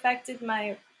kind of affected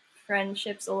my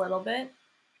friendships a little bit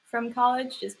from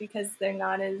college just because they're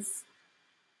not as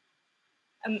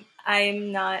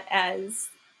I'm not as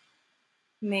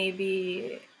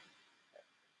maybe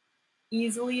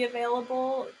easily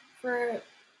available for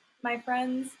my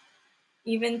friends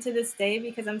even to this day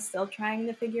because I'm still trying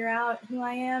to figure out who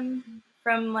I am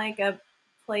from like a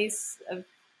place of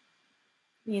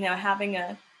having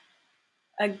a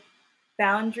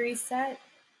boundary set,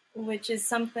 which is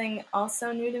something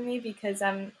also new to me because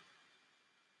I'm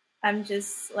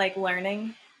just like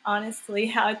learning honestly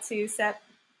how to set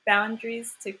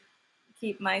boundaries to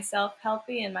keep myself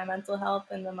healthy and my mental health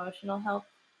and emotional health,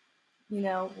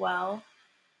 well.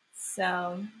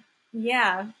 So,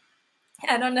 yeah,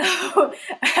 I don't know.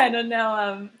 I don't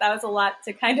know. That was a lot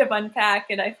to kind of unpack,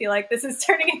 and I feel like this is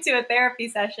turning into a therapy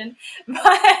session.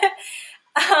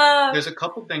 But There's a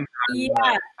couple things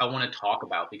yeah, I want to talk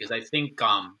about because I think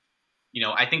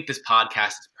I think this podcast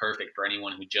is perfect for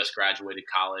anyone who just graduated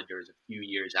college or is a few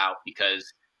years out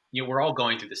because we're all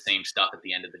going through the same stuff at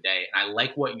the end of the day. And I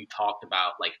like what you talked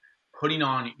about, like putting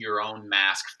on your own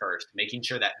mask first, making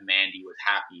sure that Mandy was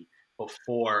happy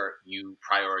before you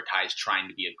prioritize trying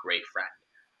to be a great friend.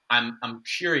 I'm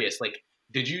curious, like,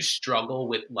 did you struggle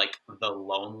with like the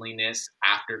loneliness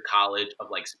after college of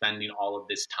like spending all of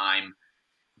this time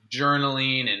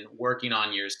journaling and working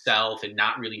on yourself and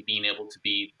not really being able to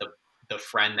be the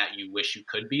friend that you wish you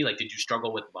could be? Like, did you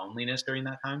struggle with loneliness during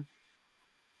that time?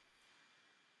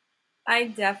 I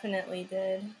definitely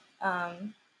did.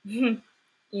 Um,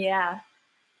 yeah,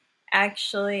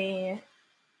 actually,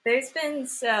 there's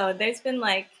been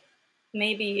like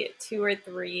maybe two or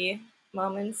three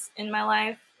moments in my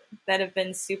life that have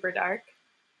been super dark,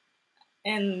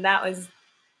 and that was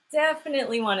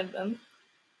definitely one of them.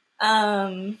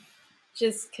 Um,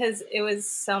 just because it was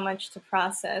so much to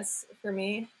process for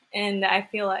me, and I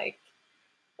feel like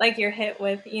you're hit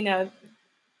with,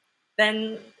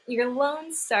 then your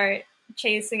loans start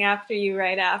chasing after you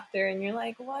right after, and you're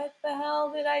like, what the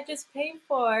hell did I just pay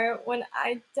for when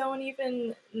I don't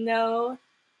even know,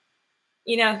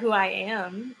 who I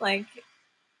am? Like,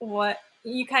 what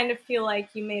you kind of feel like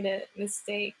you made a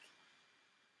mistake,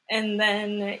 and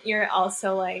then you're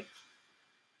also like,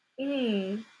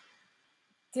 hmm,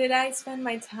 did I spend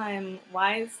my time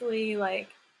wisely? Like,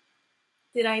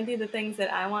 did I do the things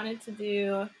that I wanted to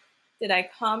do? Did I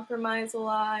compromise a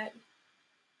lot?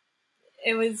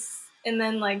 It was, and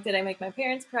then like, did I make my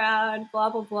parents proud? Blah,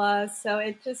 blah, blah. So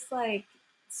it just like,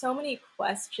 so many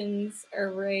questions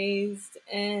are raised,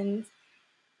 and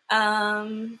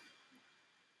um,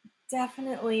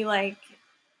 definitely like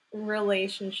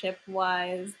relationship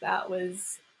wise, that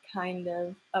was kind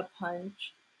of a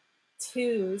punch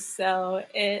too. So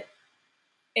it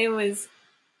was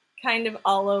kind of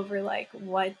all over like,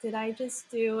 what did I just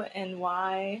do and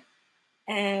why?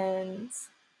 And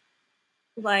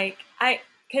like,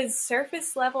 because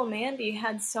surface level Mandy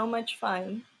had so much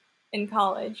fun in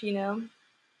college,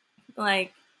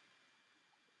 like,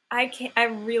 I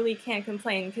really can't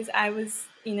complain because I was,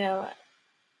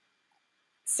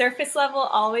 surface level,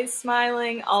 always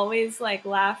smiling, always like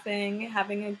laughing,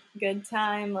 having a good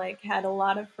time, like had a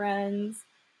lot of friends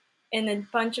in a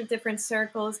bunch of different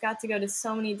circles, got to go to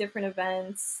so many different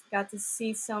events, got to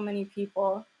see so many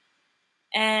people.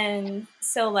 And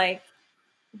so like,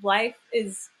 life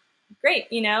is great,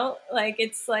 like,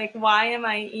 it's like, why am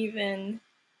I even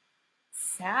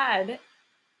sad?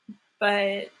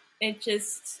 But it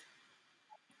just,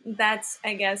 that's,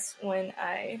 I guess, when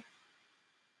I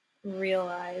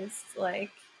realized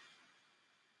like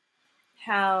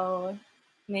how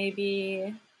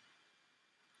maybe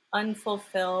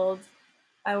unfulfilled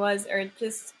I was, or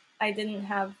just I didn't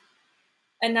have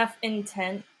enough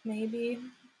intent, maybe,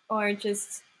 or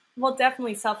just, well,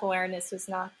 definitely self awareness was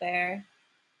not there.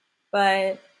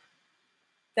 But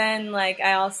then, like,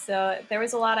 there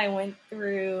was a lot I went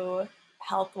through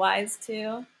health wise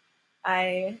too.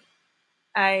 I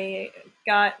I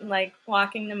got like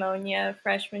walking pneumonia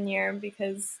freshman year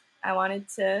because I wanted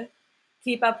to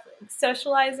keep up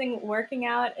socializing, working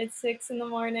out at 6 in the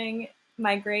morning,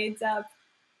 my grades up,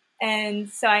 and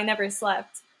so I never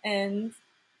slept. And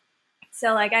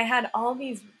so like, I had all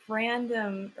these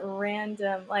random,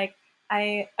 like,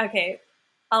 okay,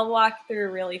 I'll walk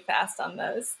through really fast on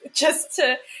those.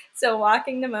 So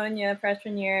walking pneumonia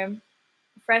freshman year,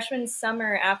 freshman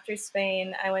summer after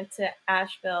Spain, I went to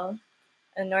Asheville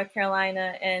in North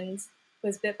Carolina and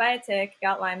was bit by a tick,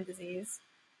 got Lyme disease.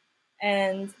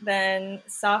 And then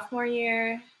sophomore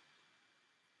year,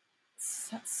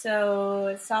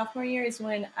 so sophomore year is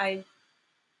when I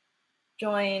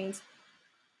joined,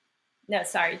 no,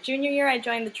 sorry, junior year, I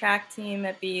joined the track team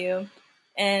at BU.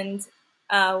 And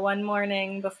one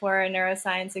morning before a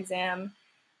neuroscience exam,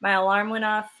 my alarm went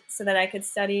off so that I could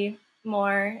study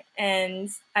more. And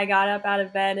I got up out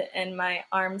of bed and my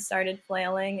arms started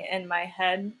flailing and my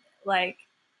head, like,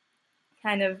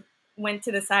 kind of went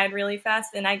to the side really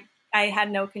fast. And I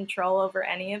had no control over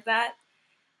any of that.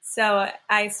 So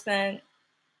I spent,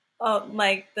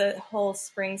 like, the whole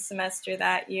spring semester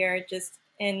that year just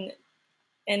in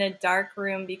in a dark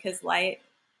room because light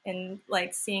and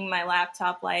like seeing my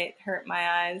laptop light hurt my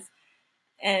eyes,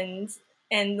 and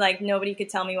like nobody could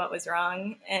tell me what was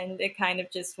wrong, and it kind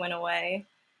of just went away.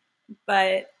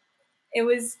 But it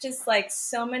was just like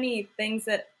so many things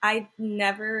that I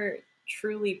never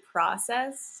truly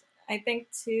processed, I think,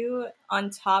 too, on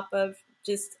top of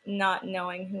just not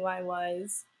knowing who I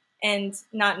was and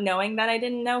not knowing that I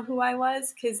didn't know who I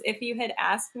was. Because if you had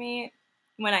asked me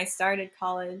when I started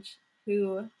college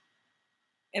who,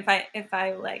 if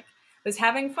I like was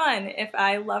having fun, if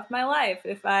I loved my life,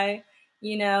 if I,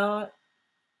 you know,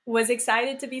 was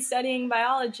excited to be studying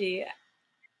biology,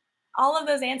 all of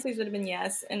those answers would have been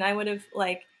yes, and I would have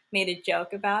like made a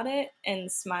joke about it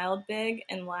and smiled big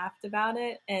and laughed about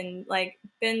it and like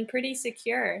been pretty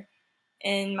secure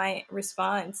in my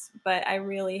response. But I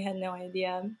really had no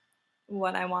idea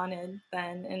what I wanted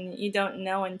then, and you don't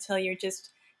know until you're just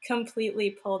completely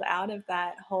pulled out of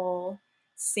that whole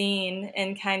scene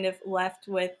and kind of left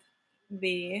with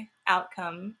the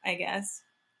outcome, I guess.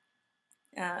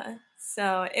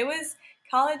 So it was,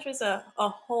 college was a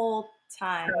whole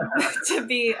time to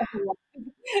be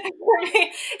for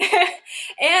me.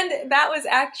 And that was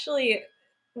actually,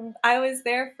 I was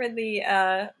there for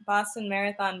the Boston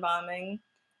Marathon bombing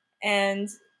and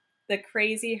the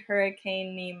crazy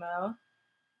Hurricane Nemo,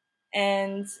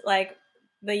 and like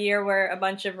the year where a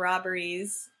bunch of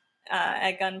robberies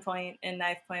at gunpoint and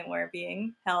knife point were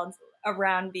being held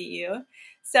around BU.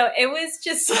 So it was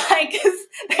just like,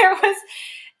 there was,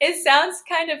 it sounds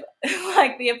kind of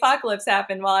like the apocalypse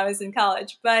happened while I was in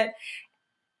college, but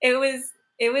it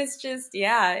was just,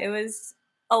 yeah, it was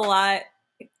a lot.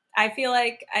 I feel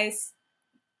like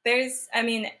there's, I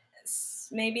mean,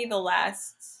 maybe the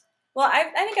last, well, I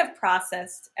think I've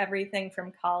processed everything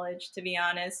from college, to be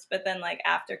honest, but then like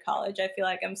after college I feel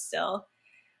like I'm still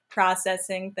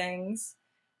processing things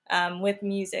with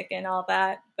music and all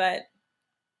that. But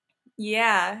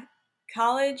yeah,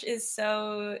 college is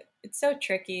so, it's so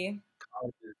tricky.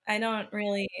 I don't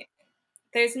really,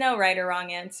 there's no right or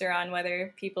wrong answer on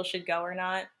whether people should go or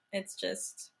not. It's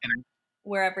just And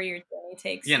wherever your journey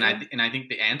takes yeah, you. and I think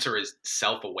the answer is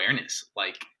self-awareness.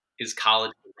 Like, is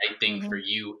college the right thing for Mm-hmm.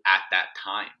 you at that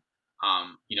time?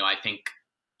 I think,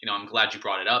 I'm glad you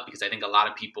brought it up, because I think a lot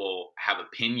of people have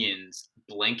opinions,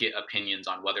 blanket opinions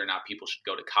on whether or not people should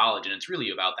go to college, and it's really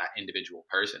about that individual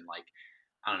person. Like,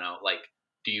 I don't know, like,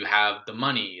 do you have the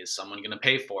money? Is someone going to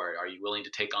pay for it? Are you willing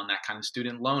to take on that kind of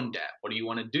student loan debt? What do you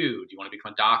want to do? Do you want to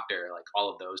become a doctor? Like,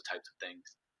 all of those types of things.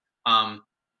 Um,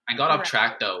 I got off Right.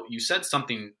 track though. You said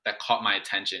something that caught my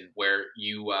attention, where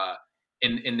you,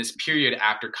 in this period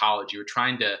after college, you were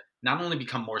trying to not only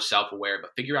become more self aware,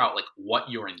 but figure out like what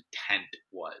your intent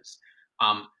was.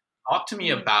 Um, Talk to me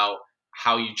Mm. about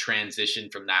how you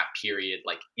transitioned from that period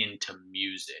like into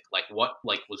music. Like, what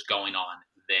like was going on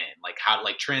then? Like, how,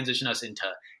 like, transition us into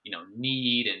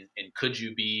Need and Could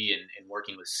You Be, and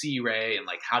working with C Ray, and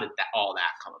like how did that, all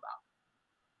that come about?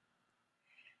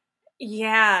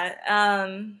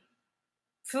 Yeah.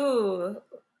 Phew.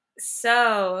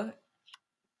 So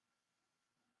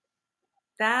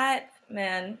that,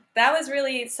 man, that was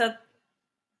really, so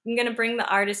I'm gonna bring the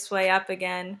artist way up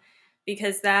again,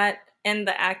 because that and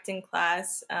the acting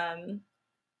class,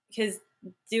 because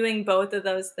doing both of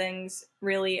those things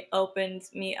really opened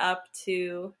me up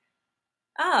to,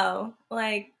 oh,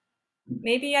 like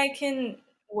maybe I can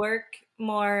work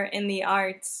more in the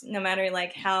arts no matter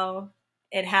like how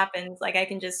it happens. Like I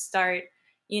can just start,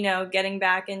 getting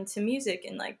back into music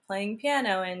and like playing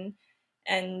piano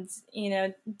and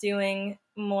doing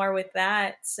more with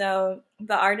that. So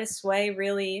the artist's way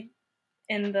really,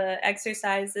 in the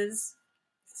exercises,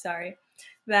 sorry,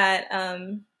 that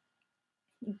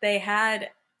they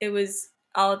had, it was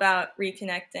all about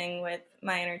reconnecting with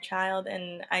my inner child,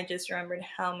 and I just remembered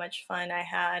how much fun I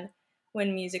had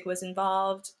when music was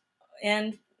involved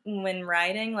and when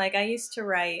writing. Like I used to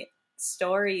write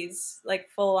stories, like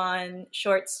full on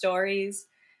short stories,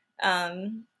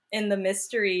 in the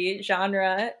mystery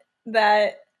genre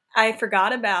that I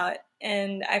forgot about,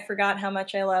 and I forgot how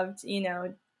much I loved,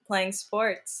 playing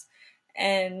sports.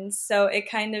 And so it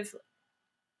kind of,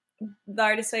 the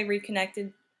artist way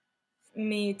reconnected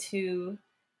me to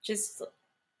just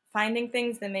finding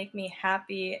things that make me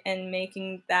happy and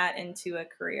making that into a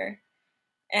career.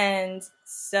 And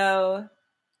so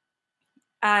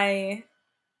I,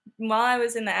 while I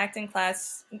was in the acting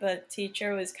class, the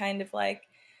teacher was kind of like,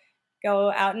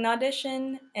 go out and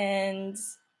audition, and,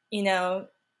 you know,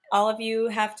 all of you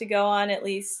have to go on at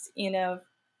least, I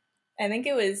think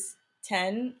it was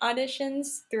 10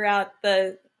 auditions throughout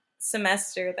the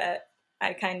semester that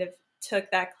I kind of took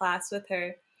that class with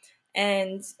her.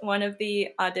 And one of the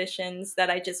auditions that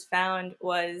I just found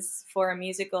was for a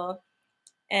musical,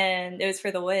 and it was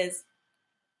for The Wiz.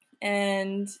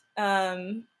 And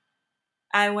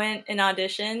I went and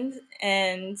auditioned,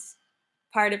 and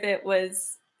part of it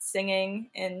was singing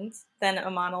and then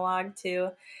a monologue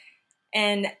too.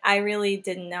 And I really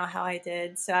didn't know how I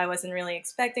did, so I wasn't really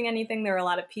expecting anything. There were a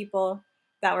lot of people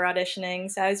that were auditioning,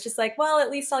 so I was just like, well,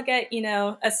 at least I'll get,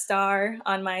 a star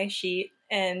on my sheet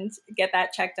and get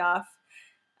that checked off.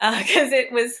 Because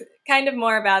it was kind of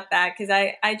more about that, because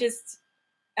I just,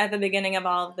 at the beginning of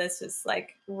all of this, was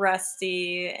like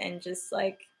rusty and just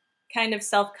like kind of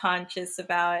self-conscious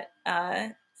about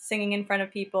singing in front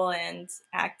of people and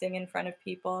acting in front of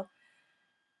people.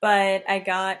 But I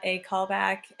got a call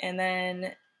back and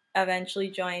then eventually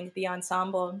joined the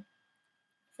ensemble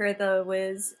for The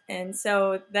Wiz. And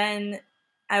so then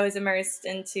I was immersed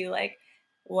into like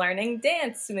learning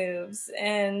dance moves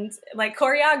and like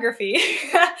choreography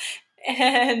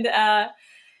and,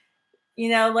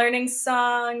 learning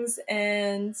songs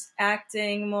and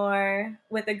acting more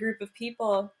with a group of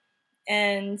people.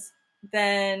 And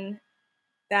then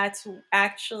that's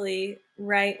actually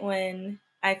right when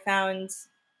I found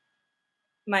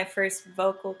my first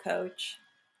vocal coach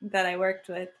that I worked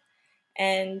with.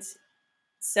 And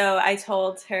so I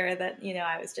told her that,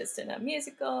 I was just in a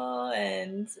musical,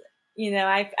 and,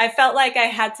 I felt like I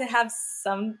had to have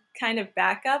some kind of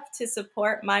backup to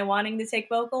support my wanting to take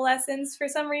vocal lessons for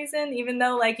some reason, even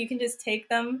though like you can just take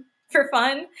them for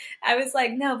fun. I was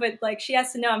like, no, but like she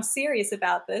has to know I'm serious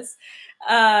about this.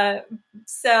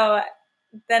 So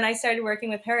then I started working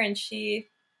with her, and she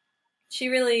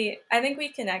really, I think we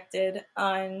connected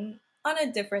on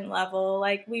a different level.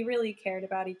 Like we really cared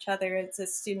about each other. It's a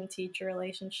student teacher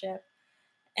relationship.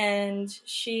 And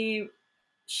she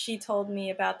told me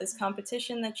about this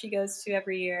competition that she goes to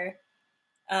every year.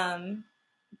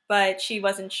 But she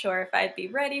wasn't sure if I'd be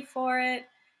ready for it.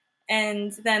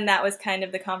 And then that was kind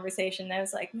of the conversation. I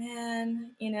was like,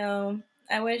 man,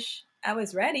 I wish I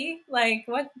was ready. Like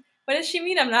what does she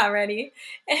mean I'm not ready?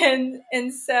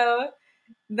 And so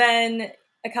then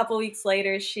a couple weeks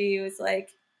later, she was like,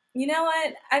 you know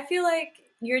what? I feel like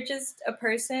you're just a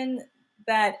person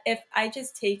that if I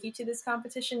just take you to this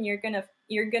competition, you're gonna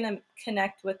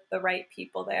connect with the right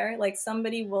people there. Like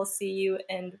somebody will see you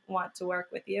and want to work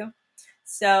with you.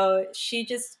 So she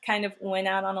just kind of went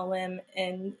out on a limb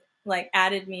and like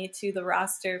added me to the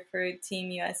roster for Team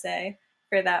USA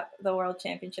for the World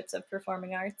Championships of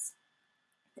Performing Arts.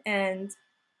 And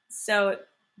so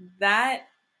that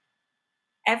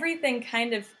everything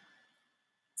kind of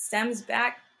stems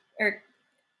back or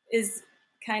is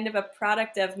kind of a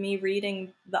product of me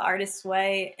reading The Artist's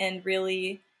Way and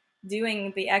really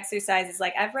doing the exercises.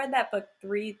 Like I've read that book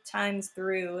 3 times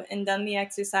through and done the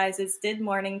exercises, did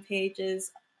morning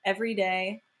pages every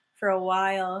day for a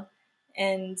while,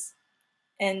 and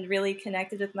really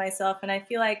connected with myself. And I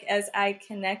feel like as I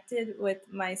connected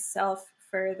with myself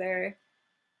further,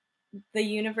 the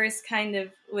universe kind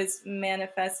of was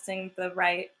manifesting the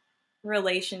right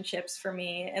relationships for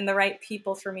me and the right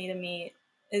people for me to meet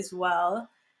as well.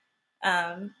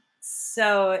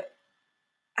 So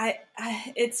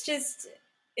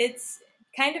it's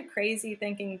kind of crazy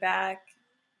thinking back,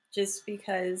 just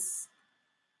because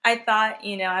I thought,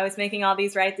 I was making all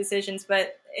these right decisions,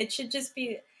 but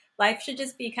life should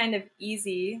just be kind of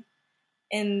easy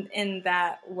in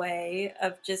that way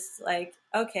of just like,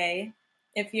 okay,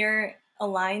 if you're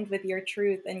aligned with your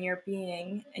truth and your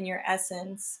being and your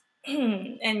essence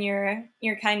and you're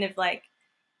kind of like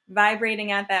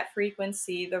vibrating at that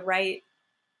frequency, the right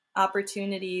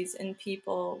opportunities and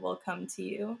people will come to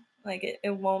you. Like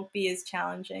it won't be as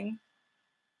challenging.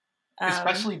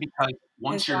 Especially because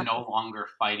once you're no longer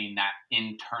fighting that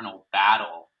internal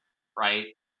battle, right?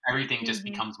 Everything just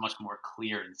becomes much more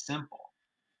clear and simple.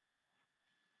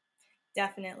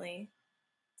 Definitely.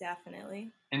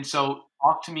 And so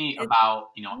talk to me about,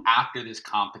 after this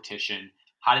competition,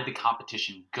 how did the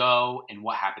competition go and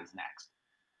what happens next?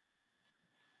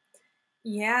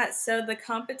 Yeah, so the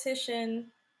competition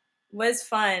was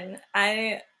fun.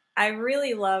 I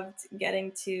really loved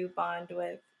getting to bond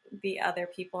with the other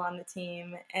people on the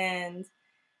team and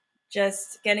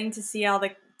just getting to see all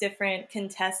the different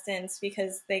contestants,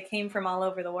 because they came from all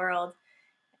over the world.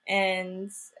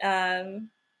 And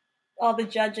all the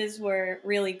judges were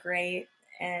really great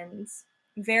and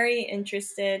very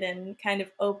interested and kind of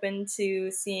open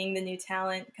to seeing the new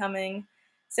talent coming.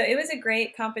 So it was a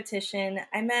great competition.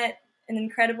 I met an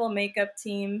incredible makeup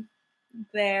team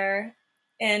there,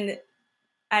 and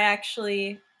I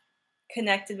actually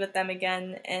connected with them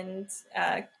again. And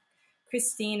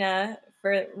Christina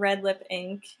for Red Lip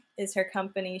Ink is her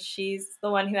company. She's the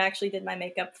one who actually did my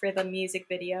makeup for the music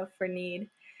video for Need.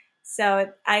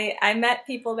 So I met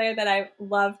people there that I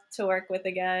love to work with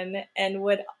again and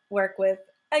would work with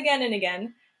again and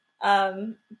again.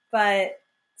 But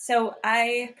so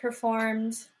I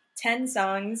performed 10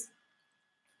 songs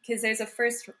because there's a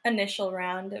first initial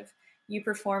round of you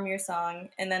perform your song,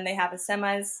 and then they have a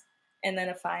semis and then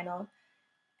a final.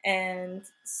 And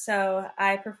so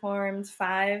I performed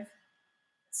 5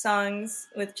 songs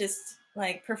with just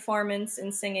like performance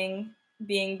and singing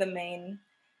being the main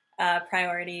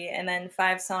priority, and then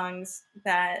 5 songs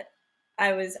that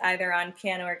I was either on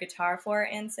piano or guitar for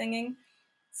and singing.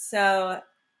 So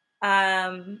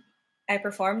I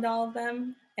performed all of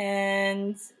them,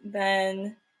 and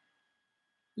then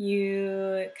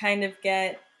you kind of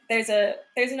get there's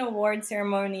an award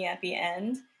ceremony at the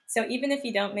end. So even if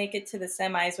you don't make it to the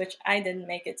semis, which I didn't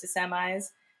make it to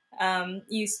semis,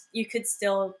 you could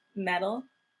still medal.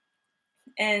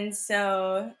 And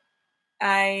so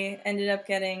I ended up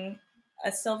getting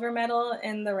a silver medal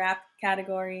in the rap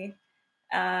category,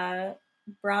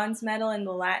 bronze medal in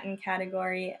the Latin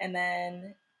category, and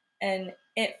then an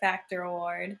It Factor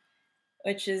award,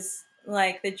 which is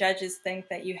like the judges think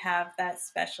that you have that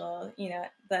special,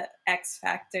 the X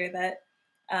factor that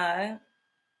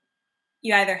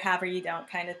you either have or you don't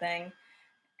kind of thing.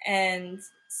 And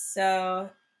so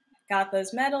got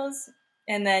those medals.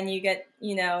 And then you get,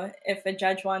 if a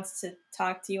judge wants to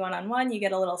talk to you one-on-one, you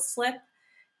get a little slip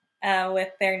with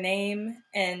their name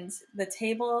and the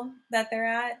table that they're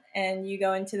at. And you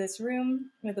go into this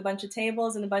room with a bunch of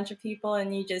tables and a bunch of people,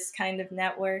 and you just kind of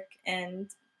network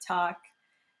and talk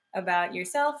about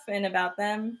yourself and about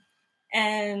them.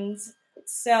 And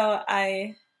so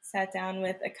I sat down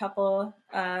with a couple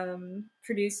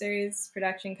producers,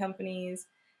 production companies,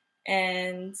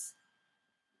 and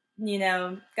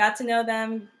got to know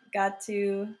them, got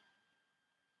to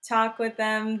talk with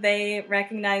them. They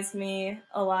recognized me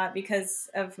a lot because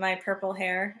of my purple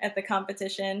hair at the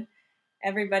competition.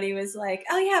 Everybody was like,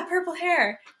 "Oh yeah, purple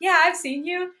hair. Yeah, I've seen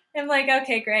you." I'm like,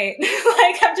 "Okay, great."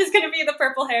 Like, I'm just gonna be the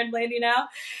purple haired lady now.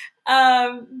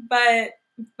 But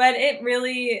it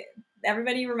really,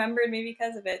 everybody remembered me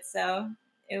because of it, so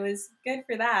it was good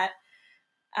for that.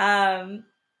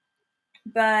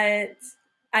 But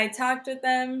I talked with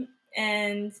them,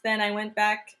 and then I went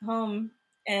back home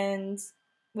and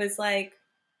was like,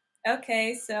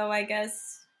 okay, so I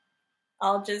guess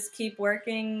I'll just keep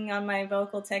working on my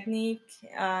vocal technique.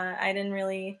 I didn't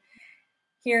really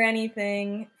hear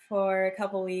anything for a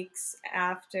couple weeks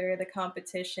after the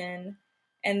competition.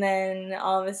 And then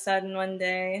all of a sudden one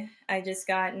day I just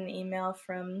got an email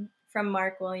from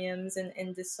Mark Williams and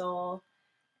Indesol,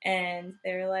 and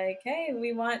they're like, "Hey,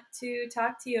 we want to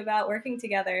talk to you about working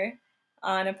together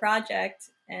on a project."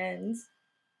 And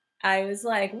I was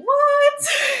like, "What?"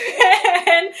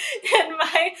 and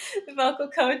my vocal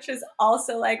coach was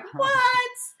also like,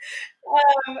 "What?"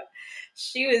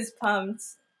 She was pumped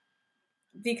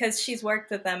because she's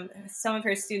worked with them. Some of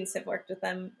her students have worked with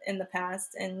them in the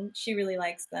past, and she really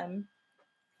likes them.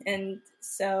 And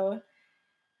so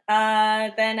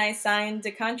then I signed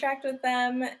a contract with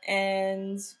them,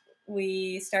 and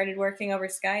we started working over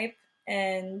Skype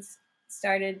and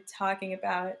started talking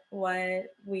about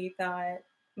what we thought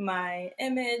my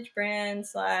image, brand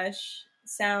 /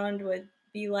 sound would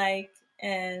be like.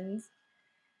 And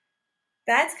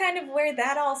that's kind of where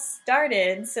that all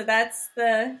started. So that's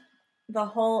the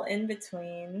whole in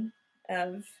between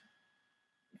of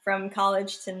from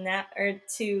college to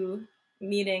to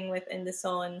meeting with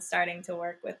Indesol and starting to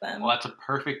work with them. Well, that's a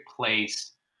perfect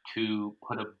place to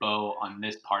put a bow on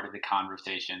this part of the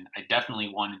conversation. I definitely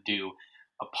want to do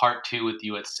a part 2 with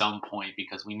you at some point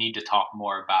because we need to talk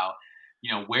more about,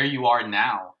 where you are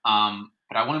now.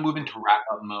 But I want to move into wrap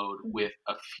up mode with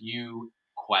a few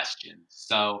questions.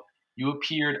 So you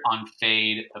appeared on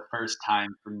Fade the first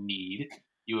time for Need.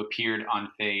 You appeared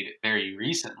on Fade very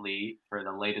recently for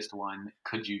the latest one,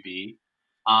 Could You Be?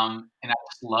 And I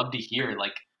just love to hear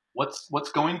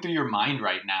what's going through your mind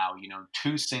right now.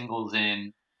 2 singles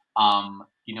in.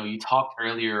 You talked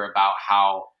earlier about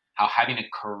how having a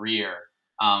career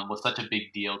was such a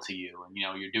big deal to you, and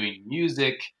you're doing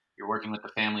music, you're working with the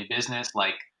family business.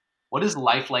 Like, what is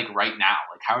life like right now?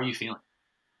 Like, how are you feeling?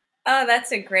 Oh,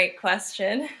 that's a great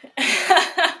question.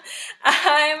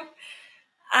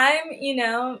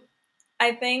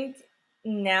 I think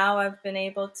now I've been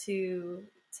able to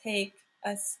take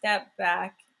a step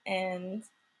back and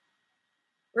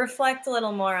reflect a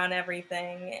little more on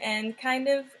everything and kind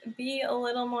of be a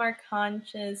little more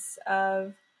conscious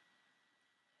of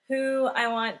who I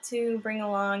want to bring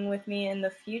along with me in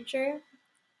the future.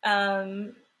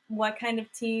 what kind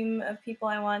of team of people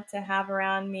I want to have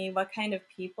around me, what kind of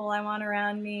people I want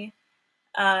around me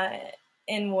uh,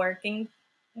 in working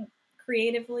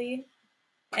creatively.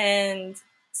 And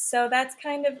so that's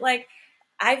kind of like,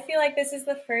 I feel like this is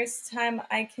the first time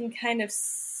I can kind of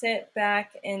sit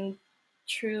back and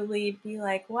truly be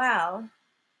like, wow,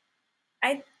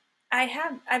 I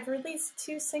I've released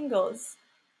 2 singles.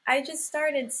 I just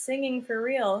started singing for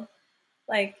real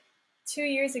like 2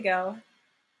 years ago.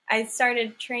 I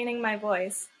started training my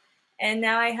voice, and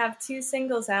now I have 2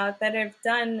 singles out that have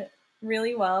done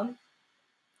really well.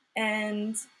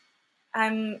 And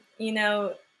I'm,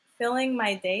 filling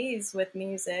my days with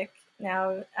music.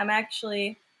 Now I'm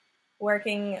actually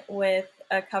working with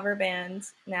a cover band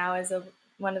now as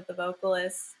one of the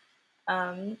vocalists,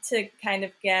 to kind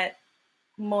of get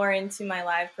more into my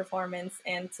live performance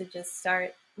and to just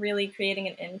start really creating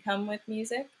an income with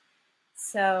music.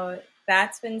 So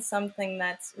that's been something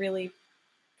that's really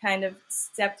kind of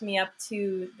stepped me up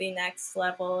to the next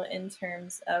level in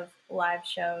terms of live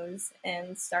shows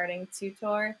and starting to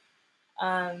tour.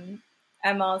 Um,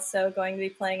 I'm also going to be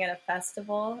playing at a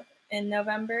festival in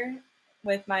November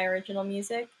with my original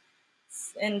music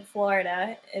in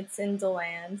Florida. It's in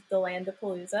DeLand,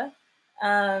 DeLandapalooza.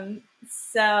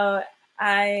 So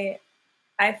I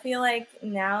I feel like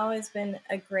now has been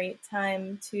a great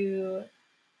time to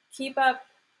keep up,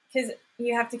 because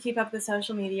you have to keep up the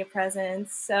social media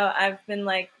presence. So I've been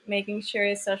like making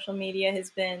sure social media has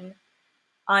been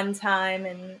on time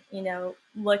and,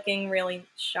 looking really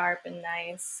sharp and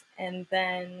nice. And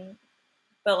then,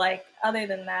 but like, other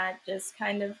than that, just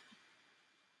kind of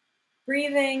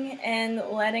breathing and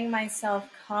letting myself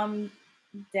calm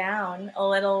down a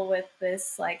little with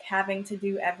this, like, having to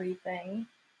do everything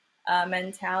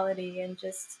mentality, and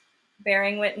just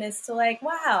bearing witness to, like,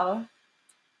 wow,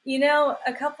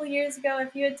 a couple years ago,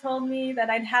 if you had told me that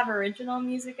I'd have original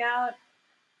music out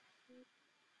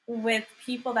with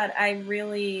people that I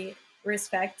really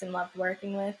respect and loved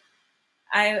working with,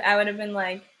 I would have been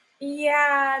like,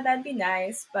 yeah, that'd be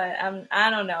nice, but I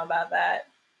don't know about that.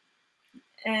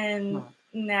 And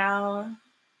now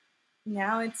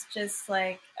it's just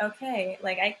like, okay,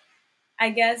 like I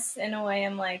guess in a way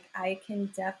I'm like, I can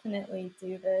definitely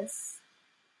do this.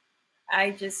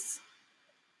 I just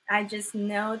I just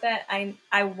know that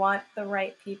I want the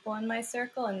right people in my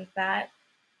circle, and that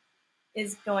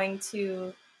is going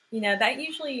to, that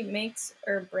usually makes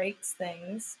or breaks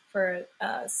things for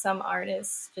some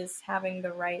artists, just having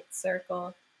the right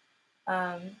circle.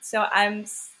 So I'm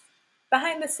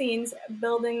behind the scenes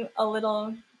building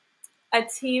a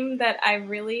team that I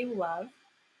really love.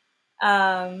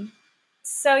 Um,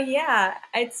 so yeah,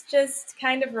 it's just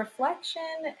kind of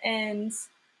reflection and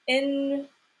in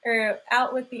or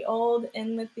out with the old,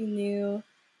 in with the new,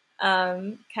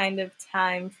 kind of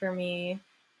time for me,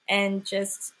 and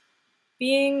just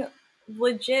being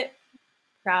legit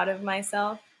proud of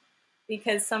myself,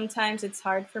 because sometimes it's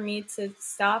hard for me to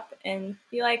stop and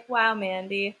be like, wow,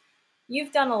 Mandy,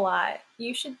 you've done a lot.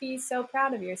 You should be so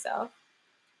proud of yourself.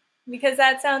 Because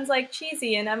that sounds like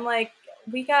cheesy. And I'm like,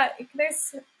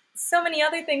 there's so many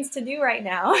other things to do right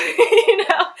now.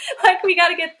 Like, we got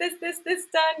to get this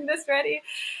done, this ready.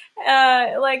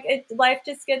 Life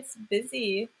just gets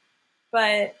busy.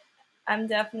 But I'm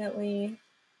definitely,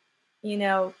 you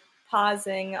know,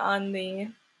 pausing on the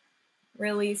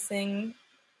releasing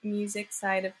music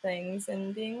side of things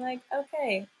and being like,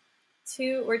 okay,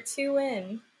 we're two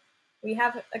in. We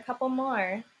have a couple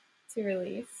more to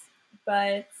release,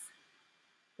 but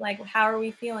like, how are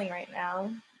we feeling right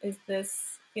now? Is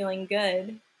this feeling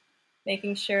good?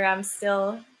 Making sure I'm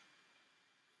still,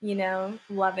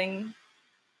 loving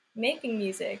making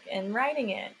music and writing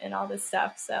it and all this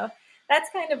stuff. So that's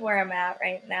kind of where I'm at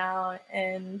right now.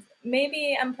 And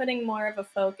maybe I'm putting more of a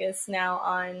focus now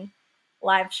on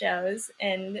live shows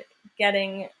and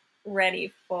getting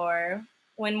ready for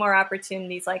when more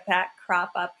opportunities like that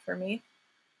crop up for me.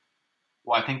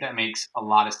 Well, I think that makes a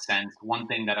lot of sense. One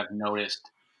thing that I've noticed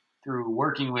through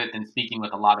working with and speaking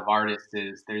with a lot of artists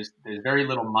is there's very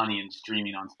little money in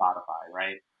streaming on Spotify,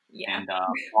 right? Yeah. And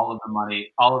all of the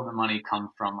money comes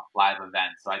from live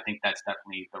events. So I think that's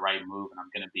definitely the right move, and I'm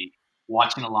going to be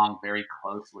watching along very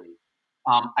closely.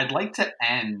 I'd like to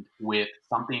end with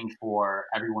something for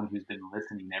everyone who's been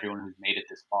listening, everyone who's made it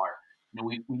this far.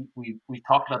 We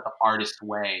talked about the artist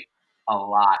way a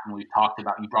lot, and we've talked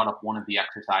about, you brought up one of the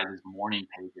exercises, morning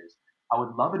pages. I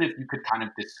would love it if you could kind of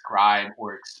describe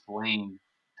or explain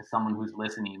to someone who's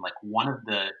listening, like, one of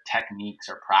the techniques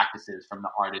or practices from the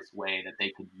artist's way that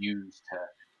they could use to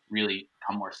really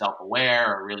become more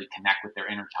self-aware or really connect with their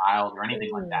inner child or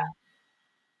anything like that.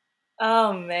 Ooh.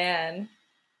 Oh man.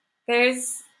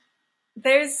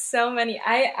 There's so many.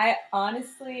 I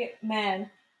honestly, man,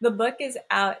 the book is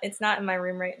out. It's not in my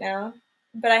room right now,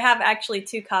 but I have actually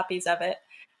two copies of it.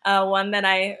 One that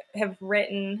I have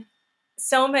written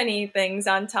so many things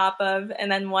on top of,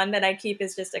 and then one that I keep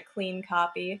is just a clean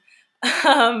copy.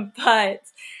 But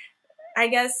I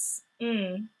guess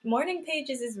morning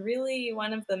pages is really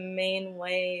one of the main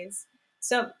ways.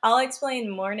 So I'll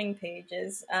explain morning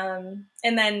pages, and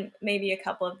then maybe a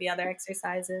couple of the other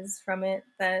exercises from it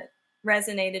that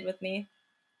resonated with me.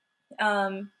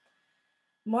 Um,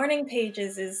 Morning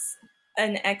pages is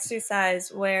an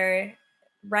exercise where,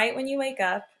 right when you wake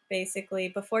up, basically,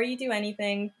 before you do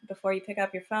anything, before you pick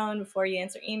up your phone, before you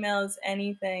answer emails,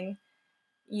 anything,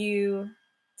 you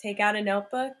take out a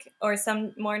notebook, or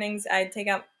some mornings I'd take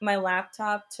out my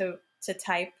laptop to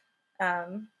type,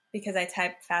 because I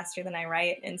type faster than I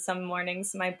write. And some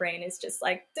mornings my brain is just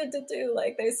like, do,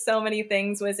 like there's so many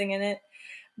things whizzing in it.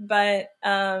 But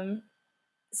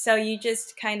so you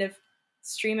just kind of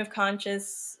stream of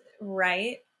conscious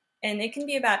write, and it can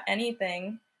be about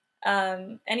anything,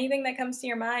 anything that comes to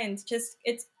your mind. Just,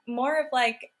 it's more of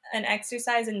like an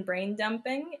exercise in brain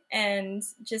dumping and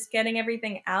just getting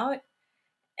everything out,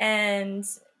 and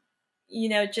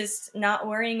just not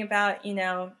worrying about,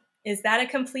 is that a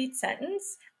complete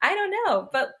sentence? I don't know,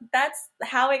 but that's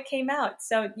how it came out.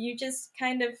 So you just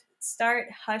kind of start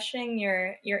hushing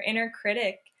your inner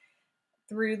critic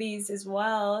through these, as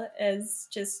well as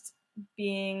just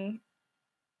being,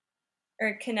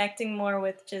 or connecting more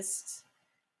with just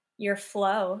your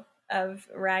flow of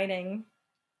writing.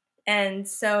 And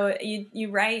so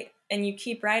you write, and you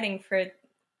keep writing for,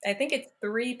 I think it's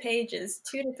 3 pages,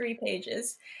 2 to 3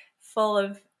 pages full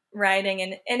of writing.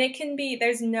 And it can be,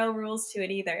 there's no rules to it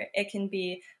either. It can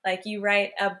be like you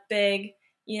write a big,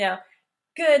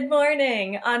 good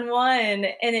morning on one,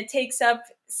 and it takes up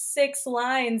 6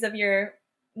 lines of your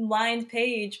lined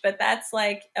page, but that's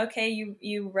like, okay,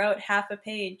 you wrote half a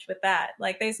page with that.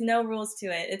 Like, there's no rules to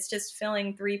it. It's just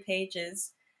filling 3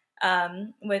 pages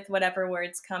with whatever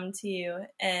words come to you.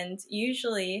 And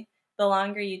usually the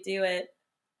longer you do it,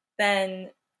 then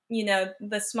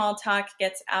the small talk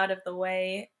gets out of the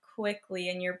way quickly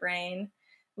in your brain,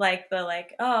 like oh,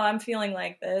 I'm feeling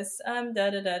like this, da da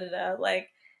da da da, like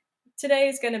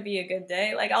today's going to be a good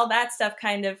day. Like, all that stuff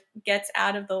kind of gets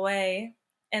out of the way.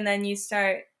 And then you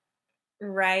start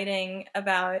writing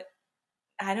about,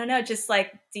 I don't know, just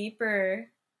like deeper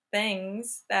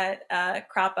things that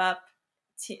crop up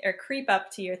or creep up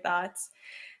to your thoughts.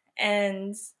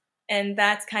 And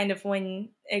that's kind of when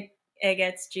it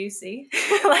gets juicy.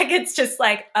 Like, it's just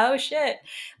like, oh shit,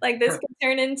 like this could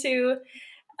turn into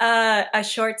a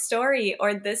short story,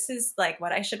 or this is like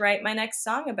what I should write my next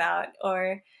song about,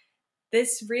 or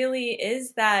this really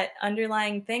is that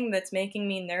underlying thing that's making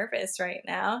me nervous right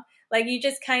now. Like, you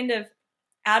just kind of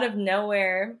out of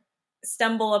nowhere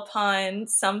stumble upon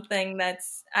something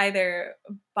that's either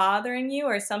bothering you,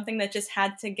 or something that just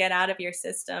had to get out of your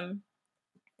system.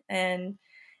 And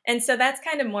so that's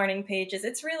kind of morning pages.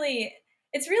 It's really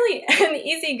an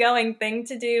easygoing thing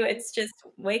to do. It's just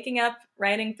waking up,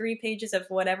 writing 3 pages of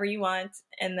whatever you want,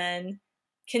 and then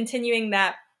continuing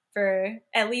that for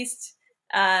at least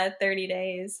 30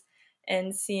 days,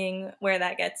 and seeing where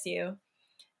that gets you.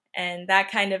 And that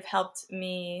kind of helped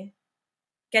me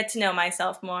get to know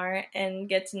myself more, and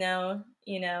get to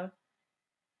know,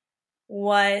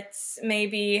 what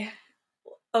maybe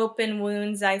open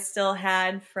wounds I still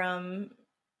had from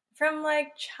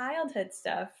like childhood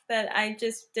stuff that I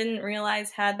just didn't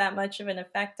realize had that much of an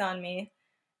effect on me.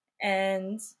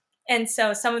 And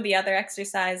so some of the other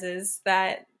exercises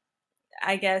that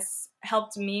I guess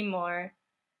helped me more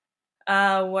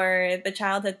were the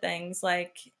childhood things.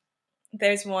 Like,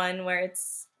 there's one where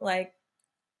it's like,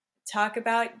 talk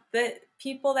about the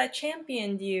people that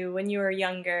championed you when you were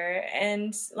younger,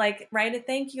 and like write a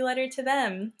thank you letter to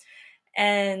them,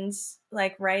 and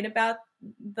like write about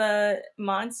the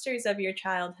monsters of your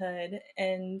childhood.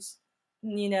 And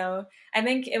I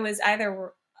think it was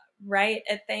either write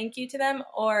a thank you to them,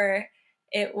 or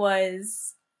it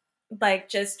was like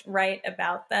just write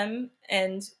about them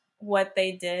and what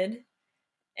they did,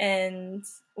 and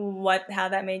how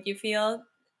that made you feel,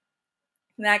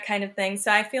 that kind of thing.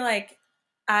 So I feel like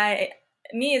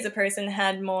me as a person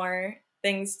had more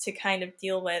things to kind of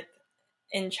deal with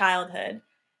in childhood.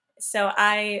 So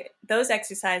those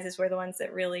exercises were the ones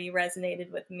that really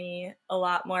resonated with me a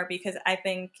lot more, because I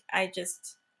think I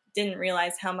just didn't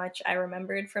realize how much I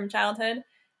remembered from childhood,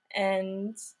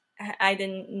 and I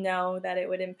didn't know that it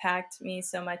would impact me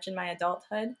so much in my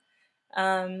adulthood.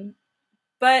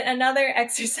 But another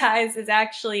exercise is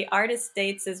actually artist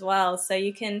dates as well. So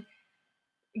you can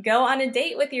go on a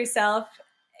date with yourself.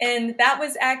 And that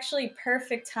was actually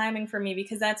perfect timing for me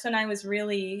because that's when I was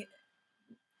really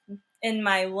in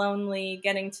my lonely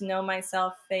getting to know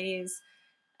myself phase,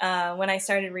 when I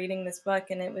started reading this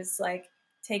book. And it was like,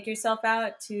 take yourself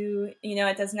out to,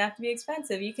 it doesn't have to be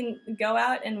expensive. You can go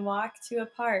out and walk to a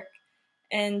park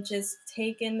and just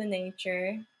take in the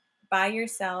nature by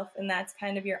yourself. And that's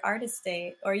kind of your artist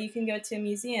date. Or you can go to a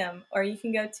museum, or you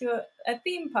can go to a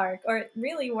theme park, or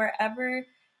really wherever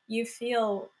you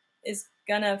feel is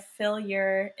going to fill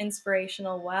your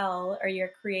inspirational well or your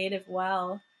creative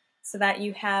well, so that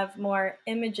you have more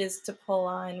images to pull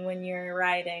on when you're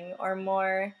writing, or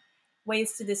more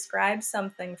ways to describe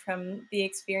something from the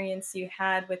experience you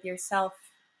had with yourself,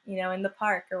 in the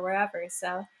park or wherever.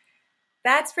 So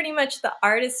that's pretty much the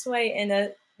artist's way in a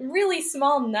really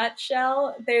small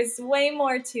nutshell. There's way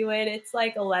more to it. It's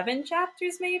like 11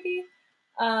 chapters, maybe.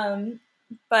 Um,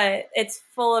 but it's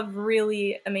full of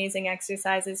really amazing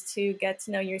exercises to get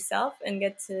to know yourself and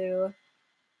get to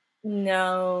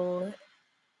know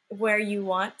where you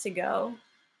want to go.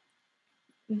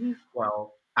 Mm-hmm.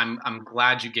 Well, I'm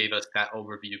glad you gave us that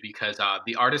overview because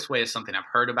the artist way is something I've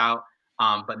heard about,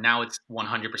 but now it's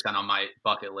 100% on my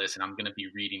bucket list, and I'm going to be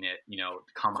reading it,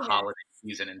 come Yeah. holiday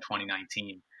season in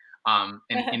 2019. And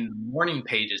in the morning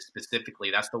pages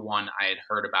specifically, that's the one I had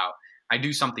heard about. I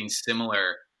do something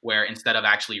similar where instead of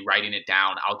actually writing it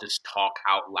down, I'll just talk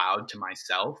out loud to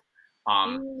myself,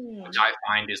 which I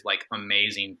find is like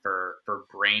amazing for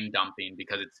brain dumping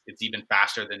because it's even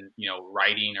faster than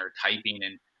writing or typing.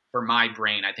 And for my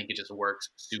brain, I think it just works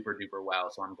super duper well.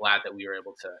 So I'm glad that we were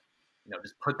able to,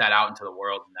 just put that out into the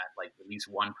world, and that like at least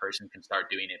one person can start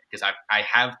doing it, because I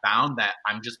have found that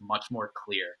I'm just much more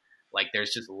clear. Like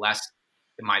there's just less,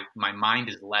 my mind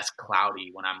is less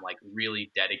cloudy when I'm like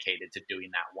really dedicated to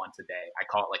doing that once a day. I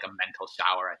call it like a mental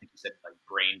shower. I think you said like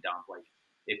brain dump. Like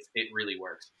it really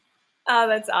works. Oh,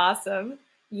 that's awesome.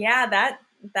 Yeah,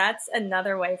 that's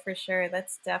another way for sure.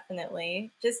 That's definitely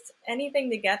just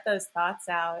anything to get those thoughts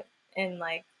out and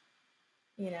like,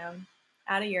 you know,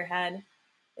 out of your head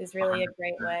is really a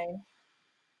great 100%. way.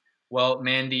 Well,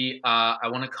 Mandy, I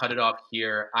want to cut it off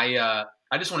here.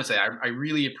 I just want to say I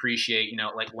really appreciate,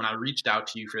 like when I reached out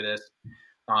to you for this,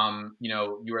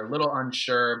 you were a little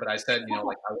unsure, but I said,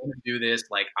 like I want to do this,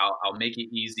 like I'll make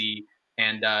it easy,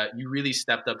 and you really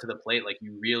stepped up to the plate. Like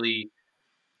you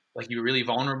were really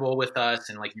vulnerable with us,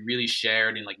 and like you really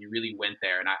shared, and like you really went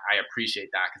there, and I appreciate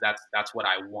that because that's what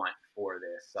I want for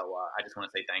this. So I just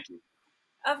want to say thank you.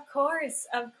 Of course,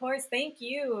 of course. Thank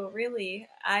you. Really,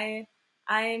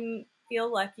 I'm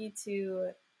feel lucky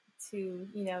to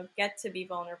get to be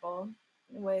vulnerable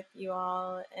with you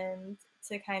all and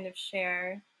to kind of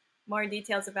share more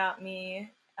details about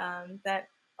me, that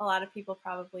a lot of people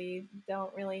probably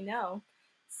don't really know.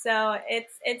 So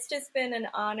it's just been an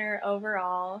honor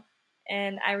overall,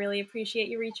 and I really appreciate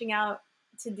you reaching out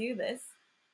to do this.